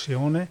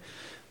conversione.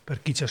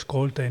 Per chi ci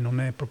ascolta e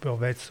non è proprio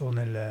avvezzo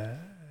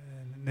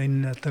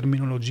in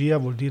terminologia,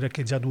 vuol dire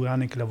che già 2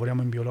 anni che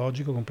lavoriamo in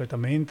biologico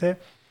completamente.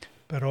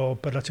 però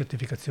per la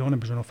certificazione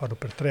bisogna farlo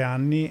per 3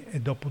 anni e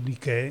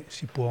dopodiché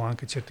si può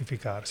anche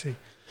certificarsi.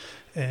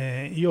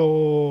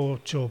 Io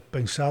ci ho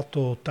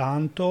pensato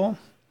tanto,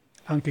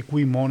 anche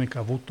qui Monica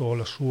ha avuto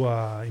la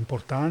sua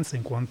importanza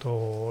in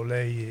quanto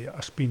lei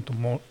ha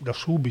spinto da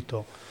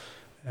subito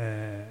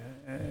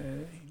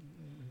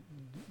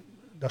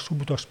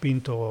ha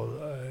spinto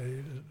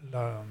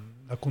la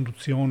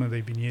conduzione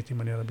dei vigneti in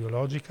maniera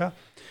biologica.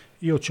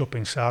 Io ci ho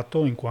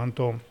pensato in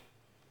quanto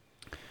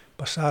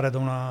passare da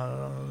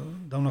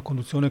una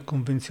conduzione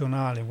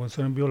convenzionale in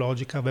conduzione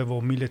biologica avevo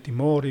 1000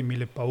 timori,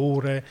 1000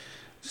 paure,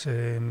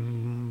 se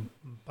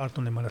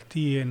partono le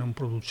malattie, non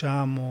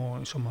produciamo,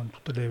 insomma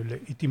tutti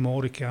i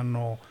timori che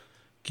hanno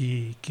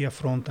chi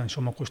affronta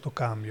insomma questo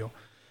cambio.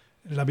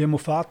 L'abbiamo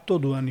fatto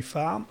 2 anni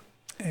fa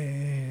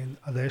e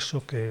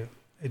adesso che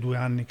è 2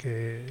 anni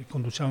che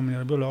conduciamo in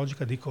maniera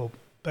biologica dico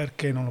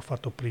perché non l'ho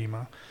fatto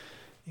prima,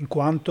 in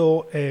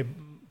quanto è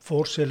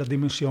forse la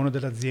dimensione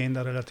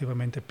dell'azienda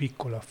relativamente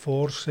piccola,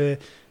 forse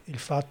il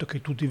fatto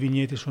che tutti i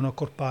vigneti sono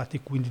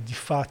accorpati, quindi di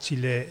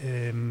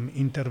facile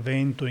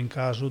intervento in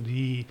caso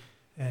di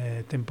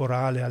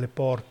temporale alle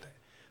porte,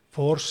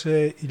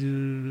 forse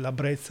la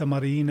brezza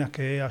marina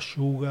che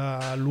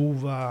asciuga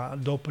l'uva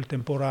dopo il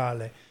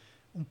temporale.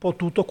 Un po'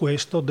 tutto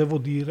questo, devo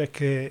dire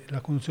che la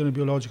conduzione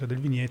biologica del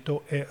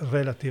vigneto è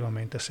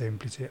relativamente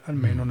semplice,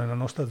 almeno nella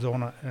nostra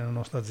zona e nella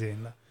nostra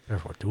azienda. Per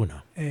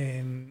fortuna.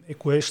 E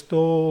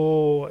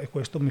questo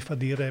mi fa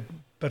dire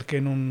perché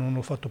non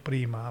l'ho fatto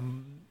prima.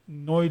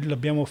 Noi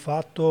l'abbiamo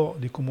fatto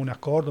di comune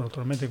accordo,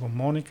 naturalmente con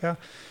Monica,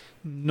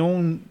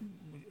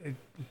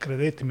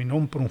 credetemi,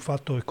 non per un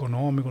fatto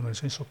economico, nel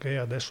senso che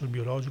adesso il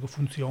biologico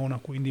funziona,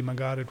 quindi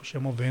magari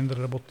riusciamo a vendere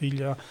la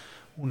bottiglia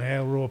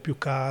 €1 più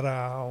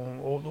cara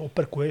o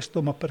per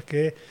questo, ma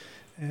perché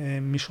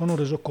mi sono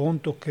reso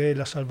conto che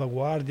la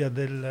salvaguardia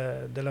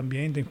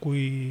dell'ambiente in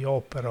cui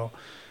opero,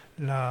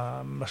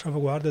 la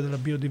salvaguardia della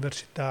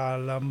biodiversità,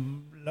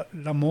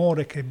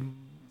 l'amore che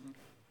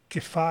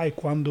fai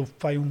quando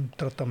fai un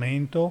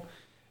trattamento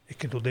e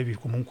che lo devi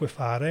comunque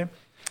fare,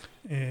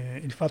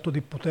 il fatto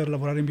di poter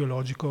lavorare in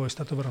biologico è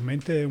stato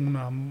veramente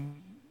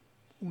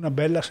una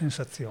bella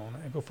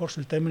sensazione. Ecco, forse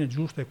il termine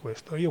giusto è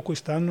questo. Io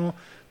quest'anno,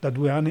 da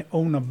 2 anni, ho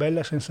una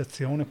bella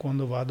sensazione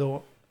quando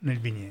vado nel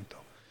vigneto.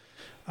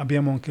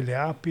 Abbiamo anche le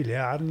api, le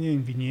arnie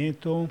in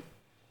vigneto,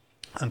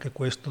 anche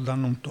questo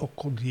danno un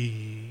tocco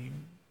di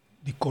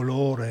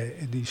colore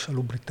e di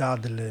salubrità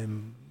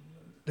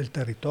del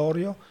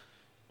territorio.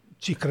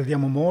 Ci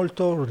crediamo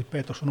molto,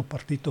 ripeto, sono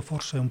partito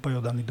forse un paio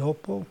d'anni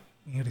dopo,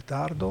 in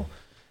ritardo,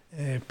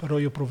 però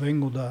io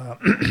provengo da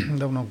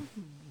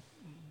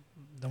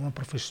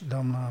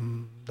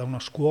una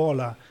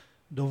scuola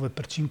dove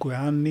per 5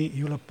 anni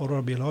io la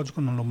parola biologico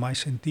non l'ho mai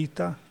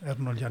sentita,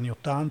 erano gli anni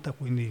 '80,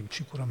 quindi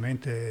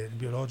sicuramente il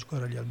biologico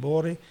era agli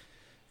albori,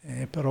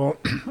 però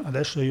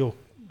adesso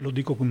io lo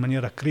dico in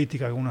maniera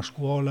critica che una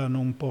scuola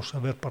non possa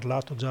aver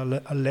parlato già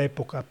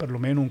all'epoca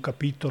perlomeno un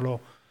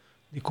capitolo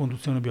di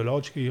conduzione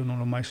biologica, io non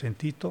l'ho mai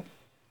sentito,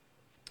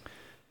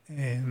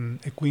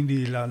 e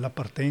quindi la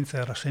partenza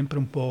era sempre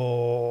un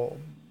po'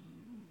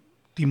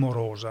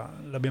 timorosa.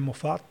 L'abbiamo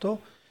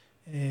fatto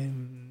e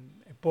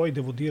poi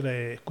devo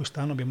dire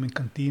quest'anno abbiamo in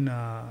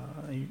cantina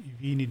i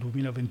vini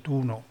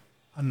 2021,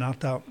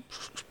 annata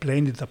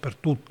splendida per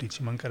tutti,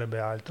 ci mancherebbe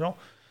altro,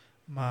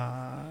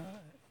 ma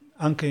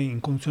anche in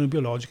condizioni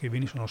biologiche i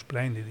vini sono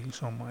splendidi,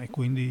 insomma, e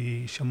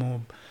quindi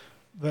siamo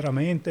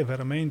veramente,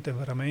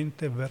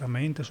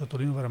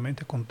 sottolineo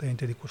veramente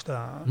contenti di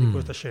questa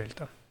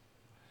scelta.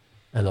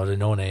 Allora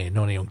non è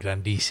una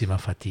grandissima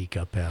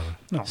fatica per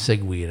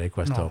seguire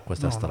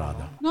questa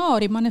strada. No,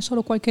 rimane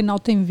solo qualche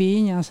notte in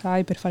vigna,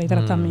 sai, per fare i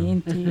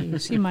trattamenti.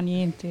 Sì, ma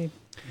niente.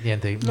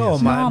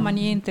 Ma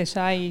niente,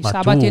 sai, ma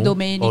sabati tu e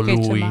domeniche o c'è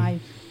lui?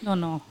 mai.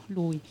 No,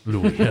 lui.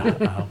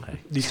 Ok.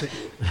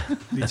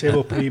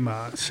 Dicevo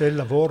prima, se il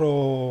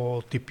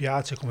lavoro ti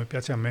piace come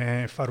piace a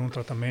me, fare un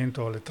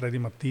trattamento alle 3 di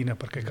mattina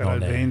perché cala il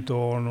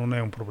vento non è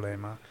un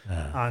problema.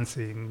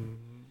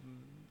 Anzi,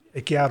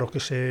 è chiaro che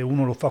se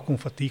uno lo fa con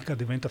fatica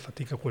diventa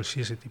fatica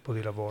qualsiasi tipo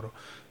di lavoro.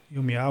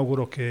 Io mi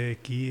auguro che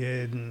chi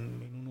è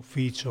in un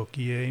ufficio,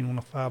 chi è in una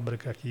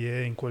fabbrica, chi è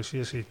in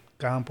qualsiasi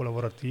campo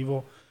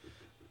lavorativo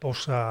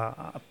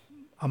possa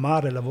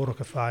amare il lavoro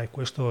che fa, e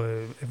questo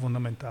è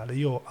fondamentale.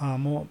 Io a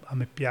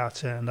me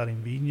piace andare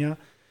in vigna.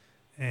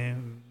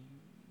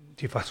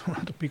 Ti faccio un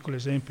altro piccolo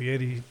esempio.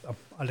 Ieri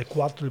alle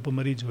 4 del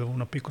pomeriggio avevo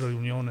una piccola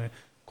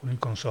riunione con il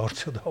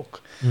consorzio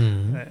DOC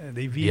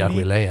dei vini di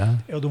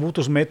Aquileia? E ho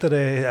dovuto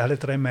smettere alle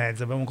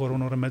 3:30, avevo ancora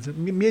un'ora e mezza.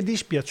 Mi è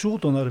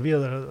dispiaciuto andare via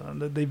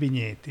dai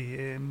vigneti,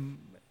 e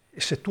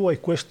se tu hai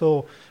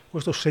questo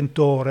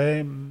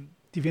sentore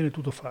ti viene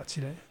tutto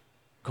facile.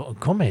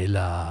 Com'è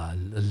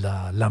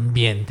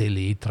l'ambiente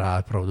lì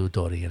tra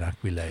produttori in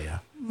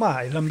Aquileia?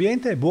 Ma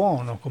l'ambiente è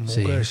buono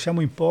comunque, Sì. siamo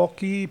in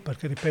pochi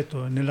perché,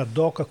 ripeto, nella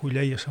DOC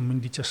Aquileia siamo in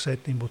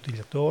 17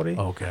 imbottigliatori,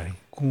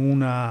 con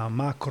una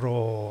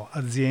macro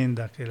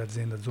azienda che è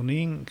l'azienda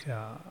Zonin, che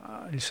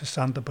ha il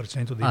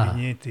 60% dei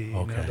vigneti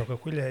nella DOC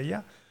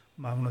Aquileia,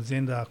 ma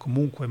un'azienda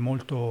comunque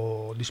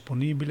molto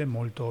disponibile,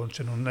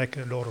 cioè non è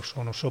che loro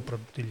sono sopra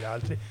tutti gli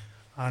altri,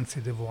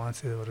 anzi devo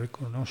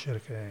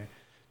riconoscere che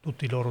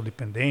tutti i loro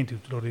dipendenti,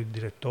 tutti i loro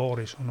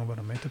direttori sono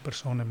veramente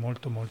persone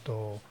molto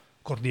molto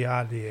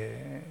cordiali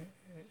e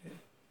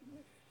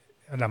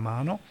alla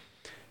mano,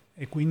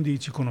 e quindi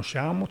ci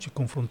conosciamo, ci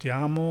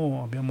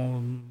confrontiamo,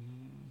 abbiamo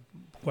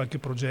qualche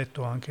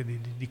progetto anche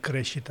di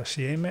crescita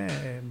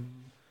assieme, e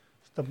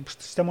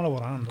stiamo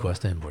lavorando.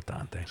 Questo è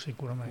importante.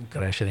 Sicuramente.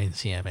 Crescere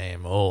insieme è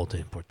molto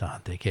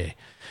importante, che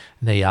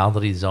nelle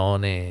altre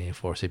zone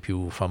forse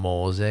più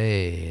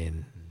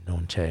famose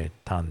non c'è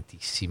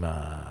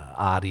tantissima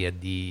area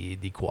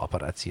di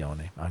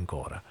cooperazione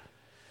ancora.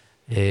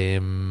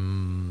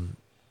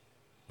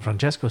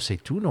 Francesco,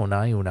 se tu non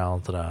hai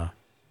un'altra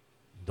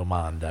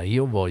domanda,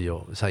 io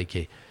voglio, sai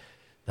che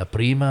la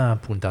prima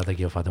puntata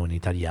che ho fatto in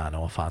italiano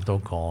ho fatto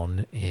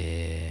con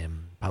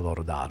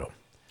Dario.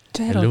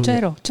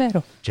 C'ero.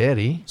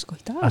 C'eri?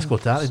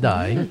 Ascoltare, sì.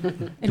 dai.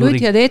 E lui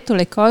ti ha detto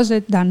le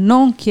cose da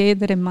non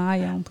chiedere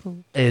mai a un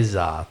produttore.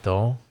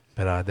 Esatto,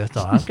 però ha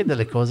detto anche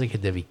delle cose che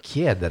devi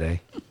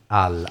chiedere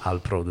al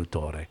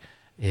produttore.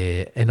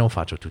 E non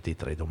faccio tutte e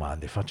tre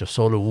domande, faccio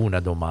solo una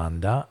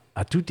domanda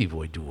a tutti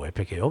voi due,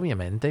 perché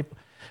ovviamente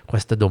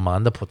questa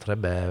domanda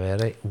potrebbe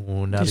avere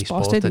una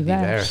risposta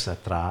diversa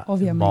tra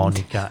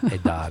Monica e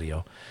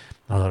Dario.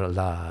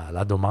 Allora,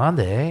 la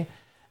domanda è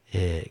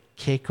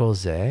che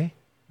cos'è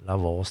la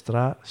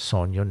vostra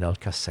sogno nel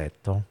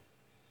cassetto?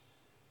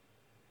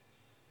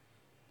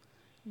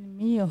 Il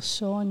mio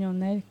sogno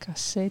nel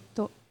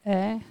cassetto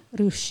è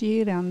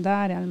riuscire ad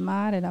andare al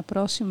mare la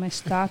prossima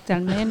estate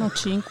almeno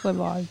 5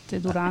 volte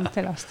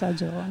durante la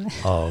stagione.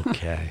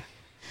 Ok.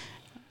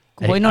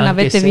 Voi non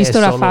avete visto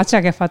la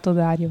faccia che ha fatto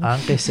Dario.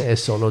 Anche se è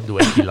solo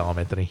 2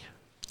 chilometri.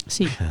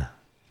 Sì.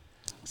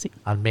 Sì.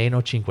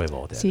 Almeno 5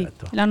 volte. Sì.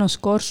 L'anno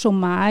scorso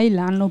mai,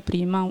 l'anno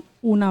prima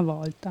una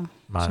volta.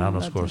 Ma l'anno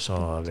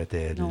scorso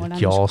avete il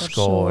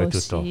chiosco e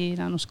tutto? Sì,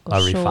 l'anno scorso.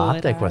 La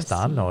rifate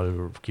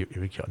quest'anno? Sì.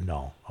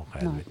 No,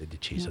 ok, no. Avete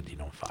deciso di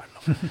non farlo.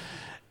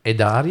 E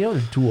Dario,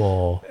 il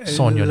tuo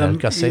sogno nel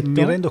cassetto?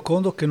 Mi rendo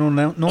conto che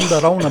non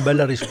darò una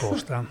bella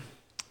risposta.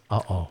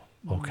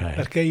 Ok.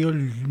 Perché io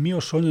il mio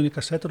sogno nel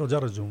cassetto l'ho già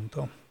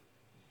raggiunto.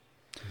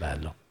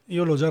 Bello.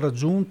 Io l'ho già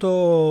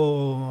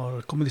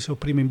raggiunto, come dicevo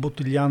prima,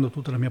 imbottigliando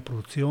tutta la mia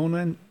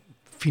produzione,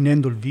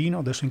 finendo il vino.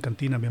 Adesso in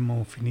cantina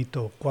abbiamo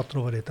finito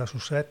 4 varietà su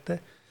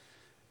 7.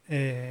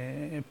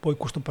 E poi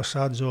questo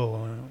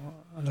passaggio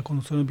alla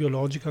conduzione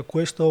biologica,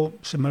 questo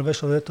se me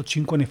l'avessero detto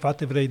 5 anni fa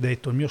ti avrei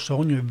detto il mio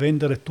sogno è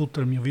vendere tutto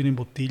il mio vino in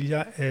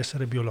bottiglia e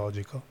essere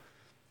biologico.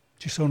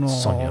 Ci sono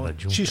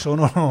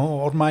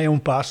ormai a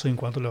un passo, in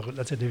quanto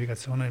la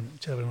certificazione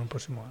ci avremo il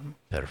prossimo anno.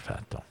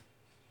 Perfetto,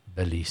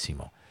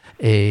 bellissimo.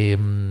 E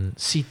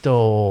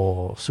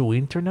sito su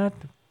internet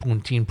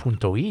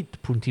puntin.it,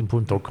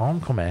 puntin.com,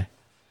 com'è?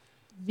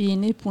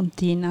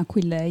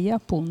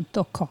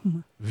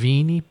 vini.aquileia.com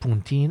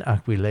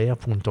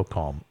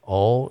vini.aquileia.com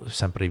o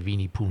sempre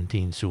Vini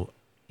Puntin su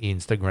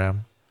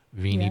Instagram,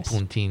 Vini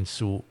Puntin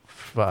su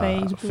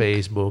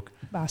Facebook.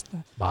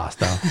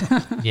 Basta.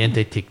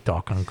 Niente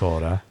TikTok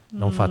ancora?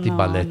 Non fate i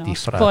balletti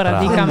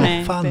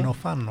sporadicamente.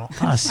 Fanno.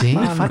 Ah sì?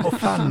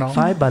 Fanno.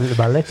 Fai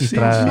balletti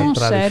tra non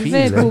le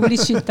file.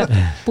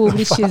 serve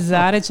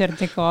pubblicizzare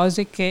certe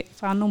cose che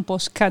fanno un po'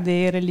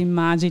 scadere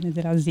l'immagine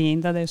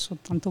dell'azienda. Adesso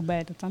tanto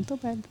bello.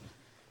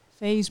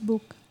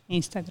 Facebook,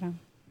 Instagram.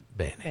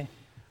 Bene.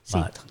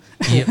 Ma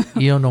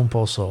io non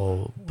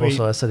posso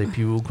essere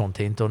più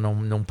contento,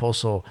 non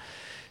posso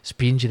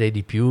spingere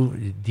di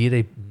più,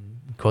 dire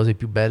cose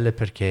più belle,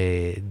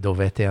 perché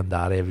dovete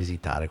andare a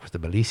visitare questa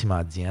bellissima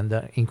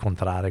azienda,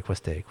 incontrare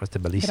queste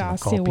bellissime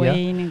coppie.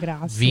 Wayne,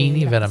 grazie.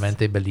 Vini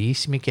veramente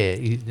bellissimi,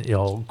 che io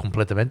ho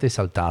completamente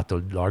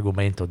saltato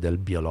l'argomento del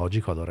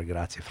biologico. Allora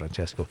grazie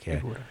Francesco che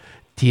hai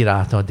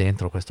tirato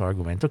dentro questo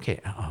argomento,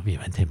 che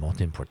ovviamente è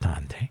molto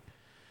importante.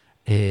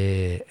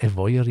 E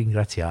voglio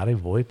ringraziare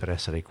voi per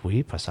essere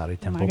qui, passare il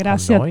tempo con noi.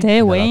 Grazie a te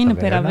Wayne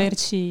per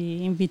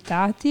averci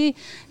invitati,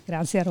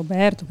 grazie a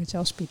Roberto che ci ha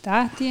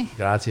ospitati,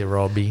 grazie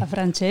Robby, a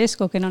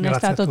Francesco che non è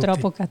stato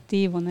troppo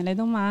cattivo nelle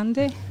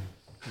domande.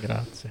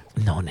 Grazie.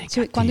 Non è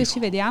cattivo. Quando ci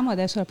vediamo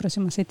adesso la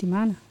prossima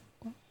settimana?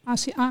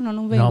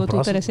 Non vengo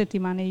tutte le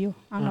settimane io.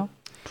 No.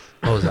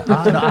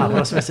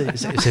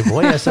 Se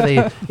vuoi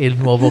essere il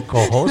nuovo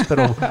co-host,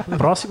 però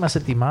prossima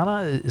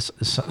settimana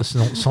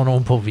sono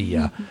un po'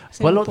 via.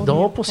 Quello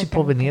dopo si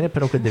può venire,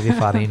 però che devi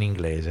fare in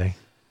inglese.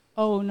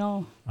 Oh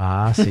no.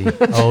 Ah sì,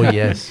 oh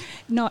yes.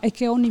 No, è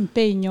che ho un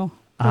impegno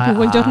proprio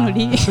quel giorno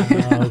lì.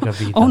 Ho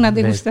capito. Ho una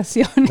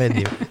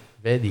degustazione.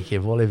 Vedi che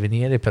vuole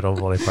venire, però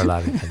vuole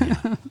parlare in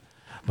italiano.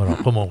 Bueno,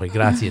 comunque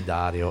grazie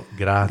Dario,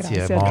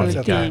 grazie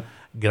Monica.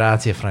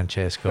 Grazie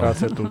Francesco,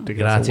 grazie a tutti,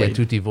 grazie a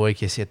tutti voi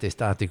che siete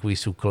stati qui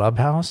su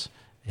Clubhouse,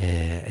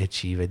 e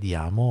ci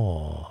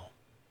vediamo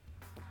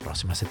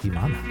prossima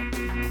settimana.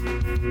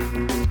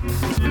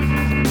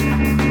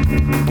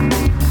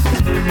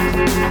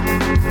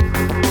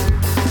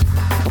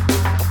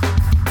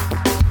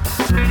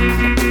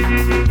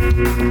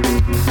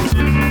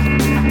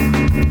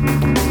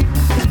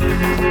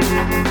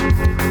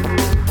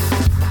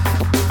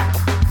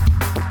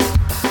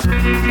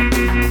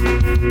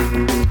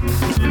 Ciao.